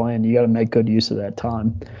cram it all in. You got to make good use of that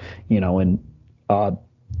time, and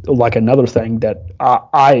like another thing that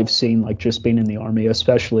I've seen, like just being in the army,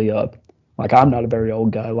 especially like I'm not a very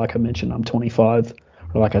old guy. Like I mentioned, I'm 25,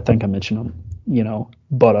 or like I think I mentioned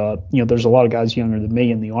but there's a lot of guys younger than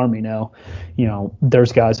me in the army now.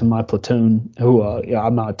 There's guys in my platoon who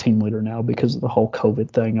I'm not a team leader now because of the whole COVID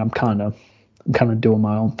thing. I'm kind of doing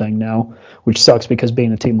my own thing now, which sucks because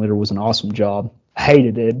being a team leader was an awesome job.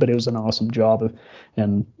 Hated it, but it was an awesome job,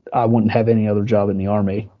 and I wouldn't have any other job in the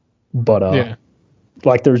army. But Yeah.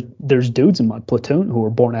 like there's dudes in my platoon who were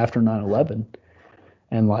born after 9/11,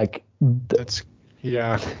 and like That's,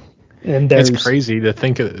 yeah. and there's It's crazy to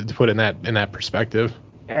put in that perspective.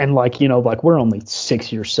 and like we're only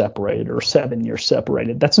 6 years separated or 7 years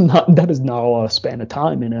separated. That is not a lot of span of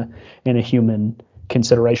time in a human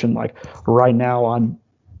consideration. Like right now, I'm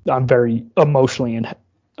very emotionally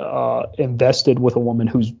invested with a woman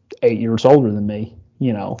who's 8 years older than me.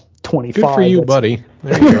 25. Good for you, buddy.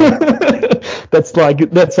 There you go. that's like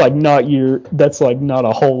not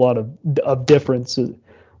a whole lot of difference,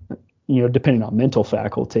 depending on mental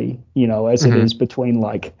faculty, as it Hmm. is between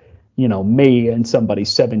like, me and somebody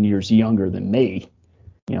 7 years younger than me.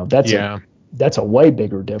 That's a Yeah. that's a way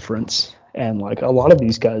bigger difference. And like a lot of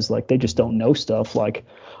these guys, like they just don't know stuff. Like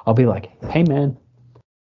I'll be like, hey man,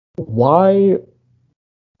 why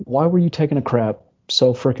why were you taking a crap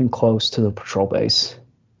so freaking close to the patrol base?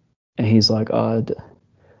 And he's like, I,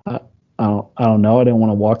 I don't know. I didn't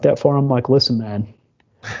want to walk that far. I'm like, listen, man.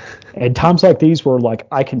 And times like these where like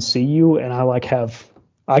I can see you and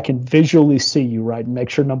I can visually see you, right, and make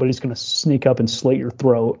sure nobody's gonna sneak up and slit your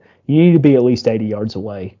throat. You need to be at least 80 yards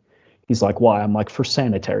away. He's like, why? I'm like, for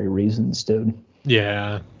sanitary reasons, dude.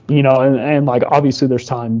 Yeah. And like obviously there's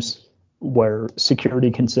times where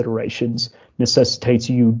security considerations necessitates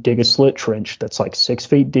you dig a slit trench that's like 6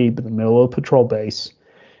 feet deep in the middle of a patrol base,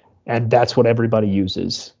 and that's what everybody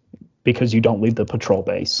uses because you don't leave the patrol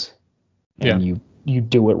base Yeah. and you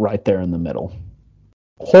do it right there in the middle.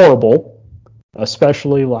 Horrible,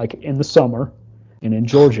 especially like in the summer and in Oh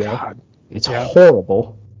Georgia. God. It's Yeah.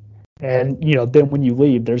 horrible. And then when you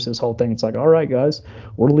leave, there's this whole thing. It's like, all right, guys,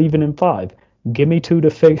 we're leaving in 5. Give me 2 to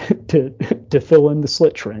fill in the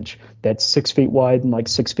slit trench that's 6 feet wide and like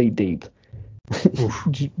 6 feet deep. Oof.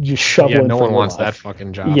 Just Yeah. shoveling No for one your wants that life.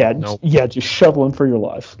 fucking job. Yeah, No. yeah, just shoveling for your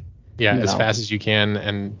life. Yeah. You As know. fast as you can.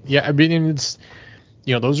 And yeah, I mean, it's,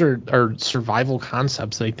 those are survival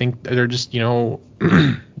concepts. I think they're just,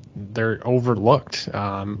 they're overlooked.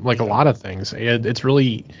 Like a lot of things. It's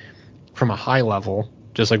really from a high level,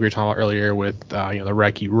 just like we were talking about earlier with, the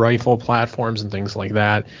recce rifle platforms and things like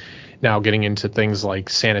that. Now getting into things like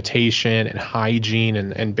sanitation and hygiene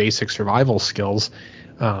and basic survival skills.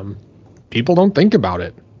 People don't think about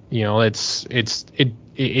it. It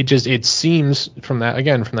seems from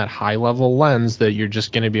that high level lens that you're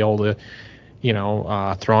just going to be able to,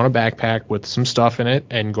 throw on a backpack with some stuff in it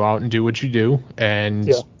and go out and do what you do, and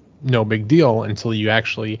Yeah. no big deal until you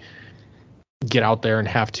actually get out there and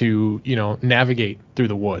have to, navigate through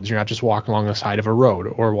the woods. You're not just walking along the side of a road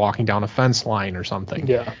or walking down a fence line or something.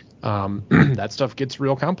 Yeah. That stuff gets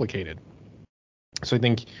real complicated. So I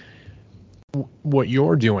think what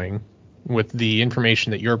you're doing with the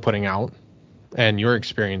information that you're putting out and your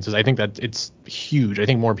experiences, I think that it's huge. I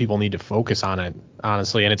think more people need to focus on it,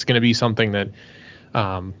 honestly, and it's going to be something that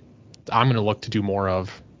I'm going to look to do more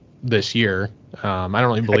of this year. I don't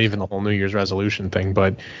really believe in the whole New Year's resolution thing,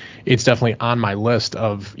 but it's definitely on my list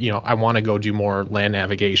of, I want to go do more land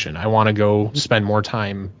navigation. I want to go spend more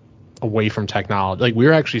time away from technology. Like we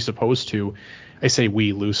were actually supposed to, I say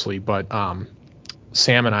we loosely, but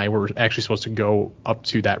Sam and I were actually supposed to go up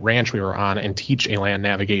to that ranch we were on and teach a land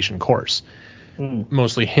navigation course.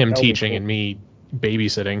 Mostly him teaching cool. and me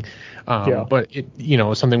babysitting. Yeah. But it,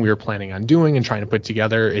 something we were planning on doing and trying to put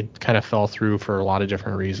together. It kind of fell through for a lot of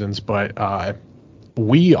different reasons, but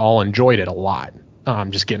we all enjoyed it a lot.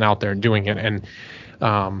 Just getting out there and doing it, and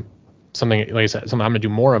something, like I said, something I'm gonna do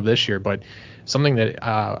more of this year. But something that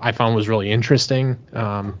I found was really interesting.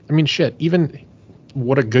 I mean, shit, even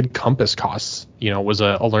what a good compass costs, was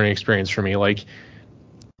a learning experience for me. Like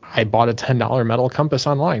I bought a $10 metal compass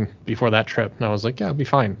online before that trip, and I was like, yeah, I'll be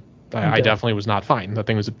fine. I definitely was not fine. That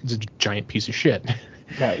thing was a giant piece of shit.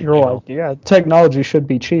 Yeah, you're like, yeah, technology should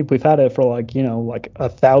be cheap. We've had it for like, like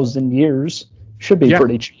 1,000 years. Should be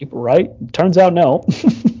pretty cheap, right? Turns out no.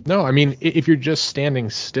 No, I mean, if you're just standing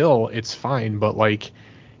still, it's fine. But like,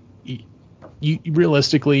 you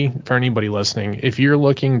realistically, for anybody listening, if you're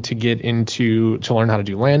looking to get to learn how to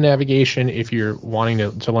do land navigation, if you're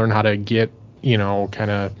wanting to learn how to get,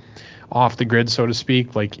 kind of off the grid, so to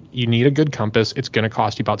speak, like you need a good compass. It's going to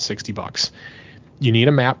cost you about $60. You need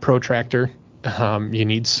a map protractor. You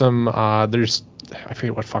need some, I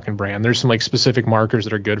forget what fucking brand. There's some like specific markers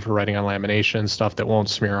that are good for writing on lamination, stuff that won't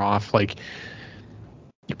smear off. Like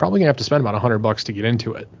you're probably gonna have to spend about $100 to get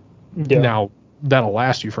into it. Yeah. Now that'll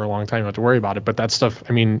last you for a long time. You don't have to worry about it. But that stuff,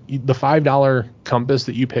 I mean, the $5 compass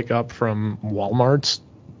that you pick up from Walmart's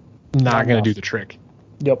not going to do the trick.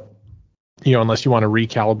 Yep. Unless you want to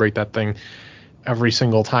recalibrate that thing every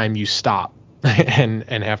single time you stop and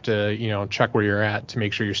have to, check where you're at to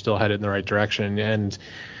make sure you're still headed in the right direction. And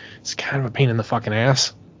it's kind of a pain in the fucking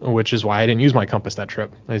ass, which is why I didn't use my compass that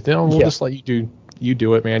trip. I said, we'll just let you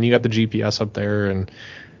do it, man. You got the GPS up there, and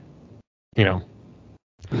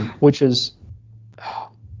which is,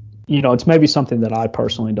 it's maybe something that I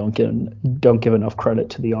personally don't give enough credit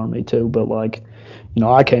to the Army too. But like,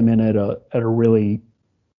 I came in at a really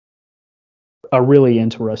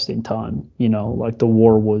interesting time. Like the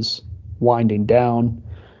war was winding down.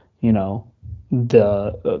 There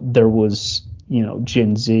was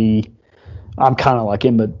Gen Z I'm kind of like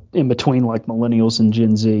in between like millennials and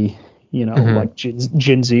Gen Z. Hmm. Like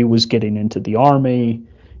Gen Z was getting into the army.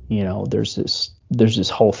 There's this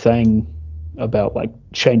whole thing about like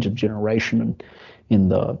change of generation in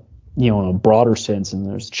the in a broader sense, and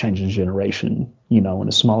there's change of generation in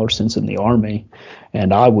a smaller sense in the army.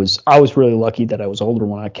 And I was really lucky that I was older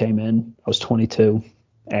when I came in. I was 22,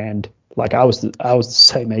 and like I was the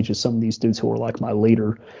same age as some of these dudes who were like my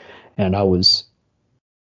leader, and I was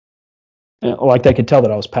like they could tell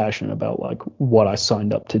that I was passionate about like what I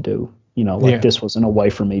signed up to do. Like Yeah. this wasn't a way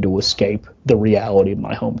for me to escape the reality of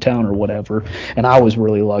my hometown or whatever. And I was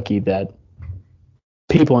really lucky that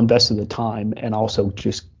people invested the time and also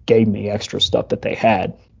just gave me extra stuff that they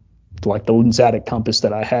had, like the Lunzatic compass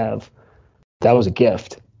that I have. That was a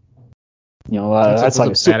gift. That's That's like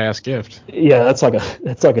a badass gift. yeah, that's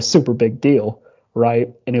like a super big deal, right?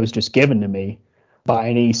 And it was just given to me by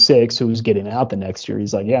an E6 who was getting out the next year.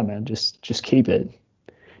 He's like, yeah, man, just keep it,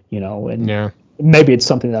 and Yeah. maybe it's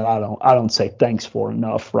something that I don't say thanks for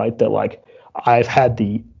enough, right? That like I've had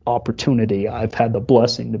the opportunity, I've had the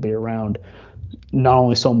blessing to be around not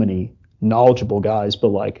only so many knowledgeable guys, but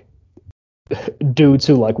like dudes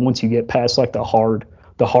who like once you get past like the hard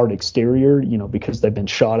exterior, because they've been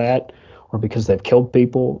shot at or because they've killed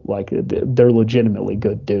people, like they're legitimately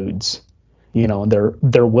good dudes, and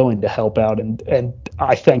they're willing to help out. And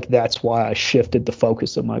I think that's why I shifted the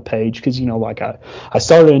focus of my page, because like I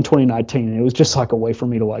started in 2019 and it was just like a way for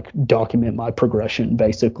me to like document my progression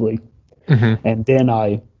basically. Hmm. And then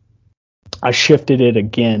I shifted it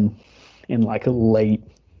again in like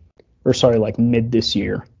like mid this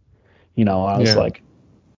year. I was Yeah. like,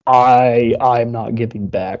 I'm not giving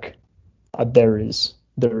back. There is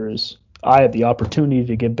I have the opportunity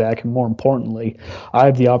to give back, and more importantly, I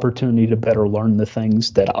have the opportunity to better learn the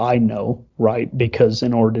things that I know, right? Because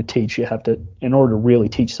in order to really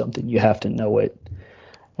teach something, you have to know it.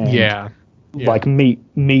 And Yeah. Yeah. like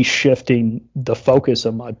me shifting the focus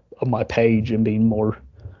of my page and being more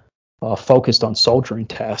focused on soldiering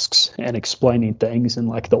tasks and explaining things and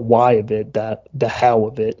like the why of it, that the how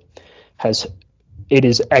of it has it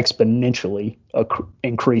is exponentially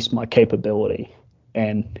increased my capability.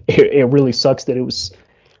 And it really sucks that it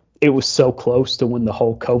was so close to when the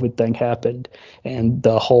whole COVID thing happened and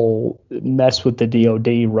the whole mess with the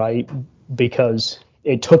DoD, right? Because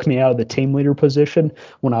it took me out of the team leader position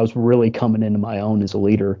when I was really coming into my own as a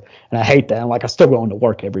leader. And I hate that. And like I still go into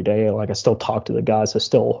work every day. Like I still talk to the guys. I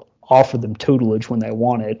still offer them tutelage when they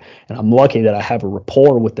want it. And I'm lucky that I have a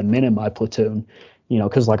rapport with the men in my platoon,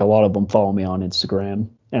 because like a lot of them follow me on Instagram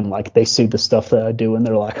and like they see the stuff that I do and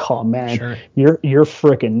they're like, "Oh man, Sure. you're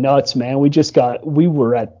freaking nuts, man. We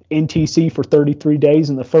were at NTC for 33 days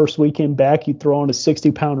and the first weekend back, you throw on a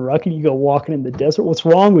 60-pound ruck and you go walking in the desert. What's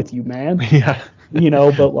wrong with you, man?" Yeah. But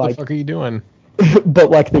What the like fuck are you doing?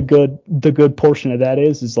 the good portion of that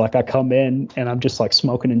is like I come in and I'm just like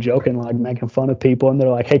smoking and joking, like making fun of people, and they're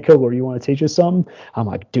like, "Hey, Kilgore, you want to teach us something?" I'm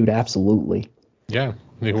like, "Dude, absolutely." Yeah.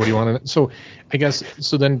 Like, what do you want to? So, I guess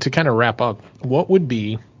so. Then to kind of wrap up, what would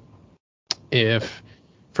be if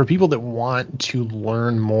for people that want to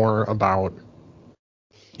learn more about,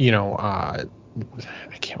 you know, I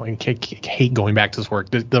hate going back to this work,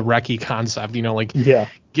 the recce concept, like Yeah.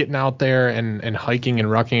 getting out there and hiking and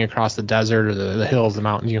rucking across the desert or the hills, the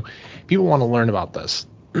mountains, people want to learn about this.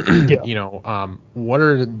 Yeah. What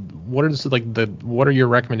are your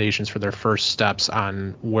recommendations for their first steps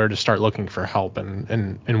on where to start looking for help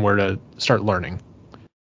and where to start learning?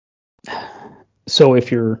 So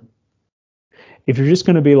if you're just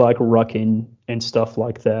going to be like rucking and stuff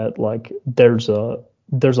like that, like there's a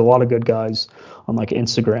lot of good guys on like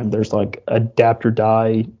Instagram. There's like adapter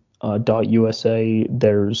die .usa.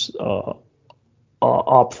 There's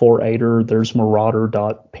op4aider. There's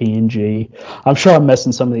marauder.png. I'm sure I'm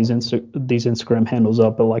messing some of these Instagram handles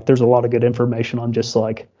up, but like there's a lot of good information on just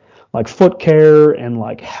like foot care and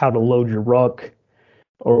like how to load your ruck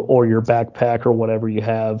or your backpack or whatever you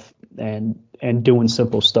have, and doing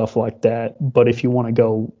simple stuff like that. But if you want to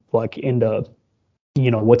go like into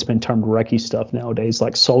what's been termed recce stuff nowadays,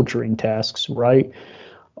 like soldiering tasks, right?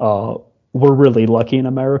 Uh, we're really lucky in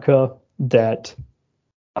America that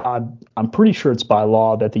I'm pretty sure it's by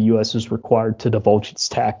law that the U.S. is required to divulge its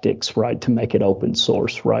tactics, right, to make it open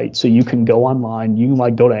source, right? So you can go online, you can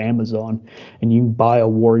like go to Amazon, and you can buy a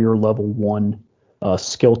Warrior Level 1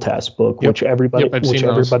 skill task book, Yep. which everybody, Yep. I've which seen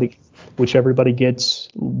those. everybody, which everybody gets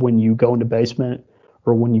when you go into basement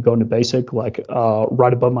or when you go into basic. Like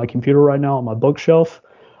right above my computer right now on my bookshelf,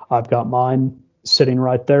 I've got mine sitting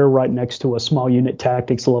right there, right next to a small unit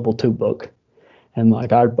tactics level 2 book, and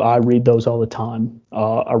like I read those all the time.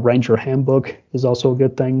 A Ranger handbook is also a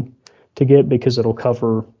good thing to get because it'll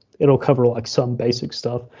cover like some basic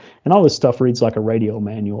stuff, and all this stuff reads like a radio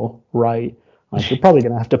manual, right? Like you're probably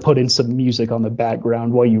gonna have to put in some music on the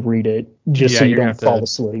background while you read it, just so you don't fall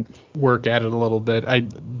asleep. Work at it a little bit.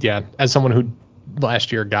 As someone who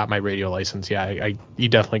last year got my radio license, you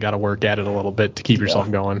definitely got to work at it a little bit to keep yourself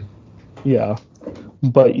going. Yeah,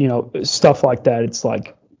 but stuff like that. It's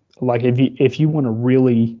like if you want to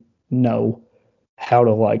really know how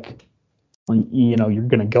to you're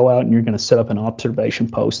going to go out and you're going to set up an observation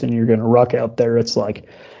post and you're going to ruck out there. It's like,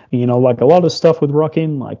 like a lot of stuff with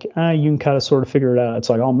rucking, like you can kind of sort of figure it out. It's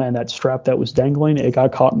like, oh man, that strap that was dangling, it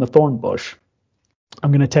got caught in the thorn bush.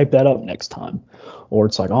 I'm going to tape that up next time. Or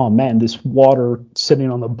it's like, oh man, this water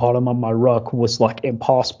sitting on the bottom of my ruck was like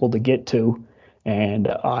impossible to get to. And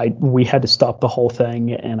we had to stop the whole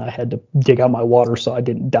thing, and I had to dig out my water so I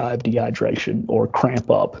didn't die of dehydration or cramp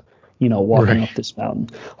up, walking up this mountain.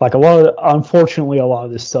 Like unfortunately, a lot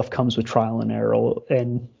of this stuff comes with trial and error,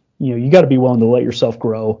 and you got to be willing to let yourself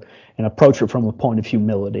grow and approach it from a point of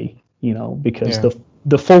humility, because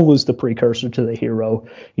the fool is the precursor to the hero.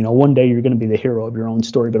 One day you're going to be the hero of your own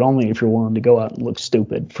story, but only if you're willing to go out and look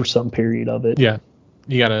stupid for some period of it. Yeah.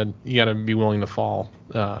 You gotta be willing to fall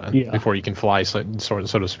before you can fly, so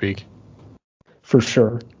to speak. For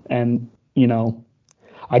sure. And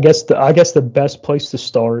I guess the best place to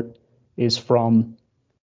start is to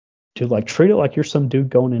treat it like you're some dude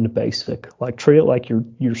going into basic. Like treat it like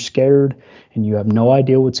you're scared and you have no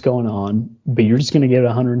idea what's going on, but you're just gonna give it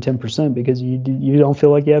 110% because you don't feel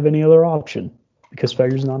like you have any other option, because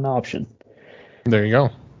failure's not an option. There you go.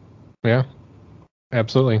 Yeah,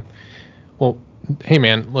 absolutely. Well, hey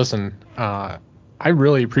man, listen, I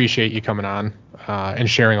really appreciate you coming on and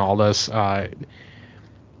sharing all this. Like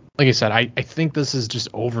I said, I think this is just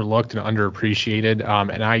overlooked and underappreciated,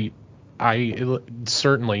 and I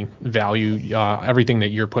certainly value everything that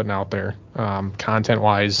you're putting out there,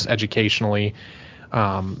 content-wise, educationally.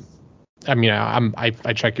 I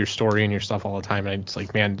check your story and your stuff all the time, and it's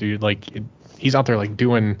like, man, dude, he's out there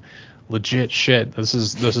doing legit shit. This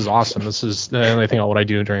is awesome. This is the only thing what I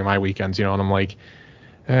do during my weekends, and I'm like,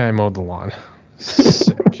 I mowed the lawn.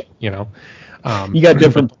 Sick, You got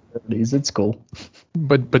different priorities. It's cool.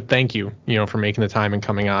 But thank you, for making the time and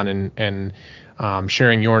coming on and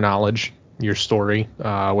sharing your knowledge, your story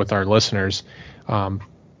with our listeners.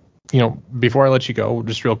 Before I let you go,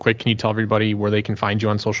 just real quick, can you tell everybody where they can find you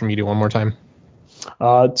on social media one more time?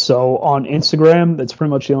 So on Instagram, that's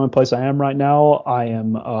pretty much the only place I am right now. I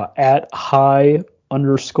am at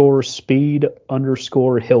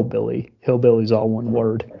high_speed_hillbilly. Hillbilly's all one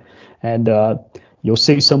word. And you'll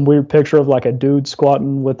see some weird picture of a dude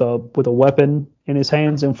squatting with a weapon in his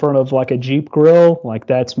hands in front of a Jeep grill.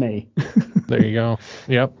 That's me. There you go.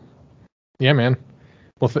 Yep. Yeah, man.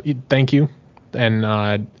 Well, thank you. And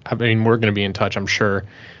we're going to be in touch, I'm sure.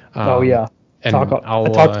 Oh yeah. And I talk to you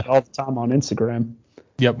all the time on Instagram.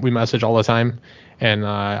 Yep, we message all the time, and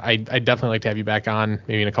I'd definitely like to have you back on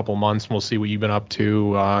maybe in a couple of months. We'll see what you've been up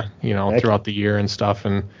to, throughout the year and stuff,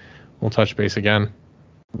 and we'll touch base again.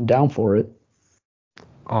 I'm down for it.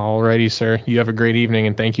 Alrighty, sir. You have a great evening,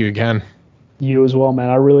 and thank you again. You as well,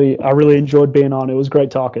 man. I really enjoyed being on. It was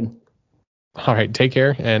great talking. All right, take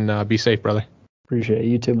care and be safe, brother. Appreciate it.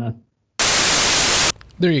 You too, man.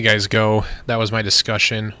 There you guys go. That was my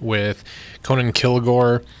discussion with Conan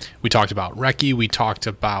Kilgore. We talked about recce. We talked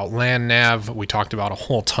about land nav. We talked about a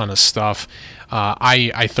whole ton of stuff.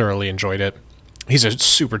 I thoroughly enjoyed it. He's a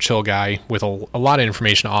super chill guy with a lot of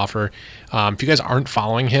information to offer. If you guys aren't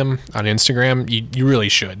following him on Instagram, you really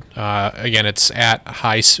should. Again, it's at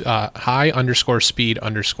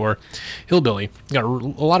high_speed_hillbilly. Got a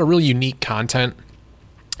lot of really unique content,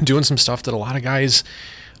 doing some stuff that a lot of guys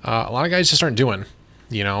just aren't doing.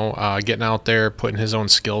 Getting out there, putting his own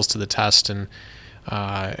skills to the test, and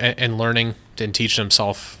learning and teaching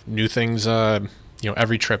himself new things.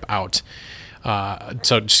 Every trip out.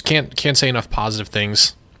 So just can't say enough positive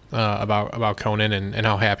things about Conan and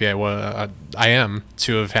how happy I am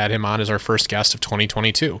to have had him on as our first guest of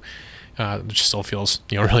 2022. Which still feels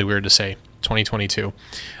really weird to say 2022,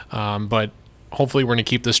 but. Hopefully we're going to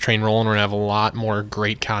keep this train rolling. We're going to have a lot more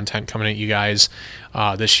great content coming at you guys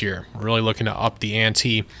this year. We're really looking to up the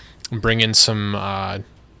ante and bring in some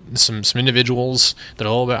individuals that are a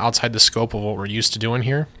little bit outside the scope of what we're used to doing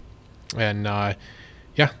here. And I'm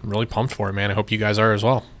really pumped for it, man. I hope you guys are as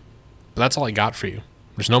well. But that's all I got for you.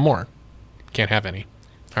 There's no more. Can't have any.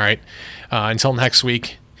 All right. Until next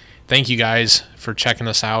week, thank you guys for checking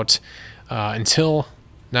us out. Until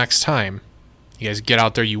next time. You guys get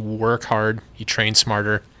out there, you work hard, you train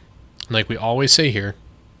smarter. And like we always say here,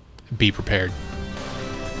 be prepared.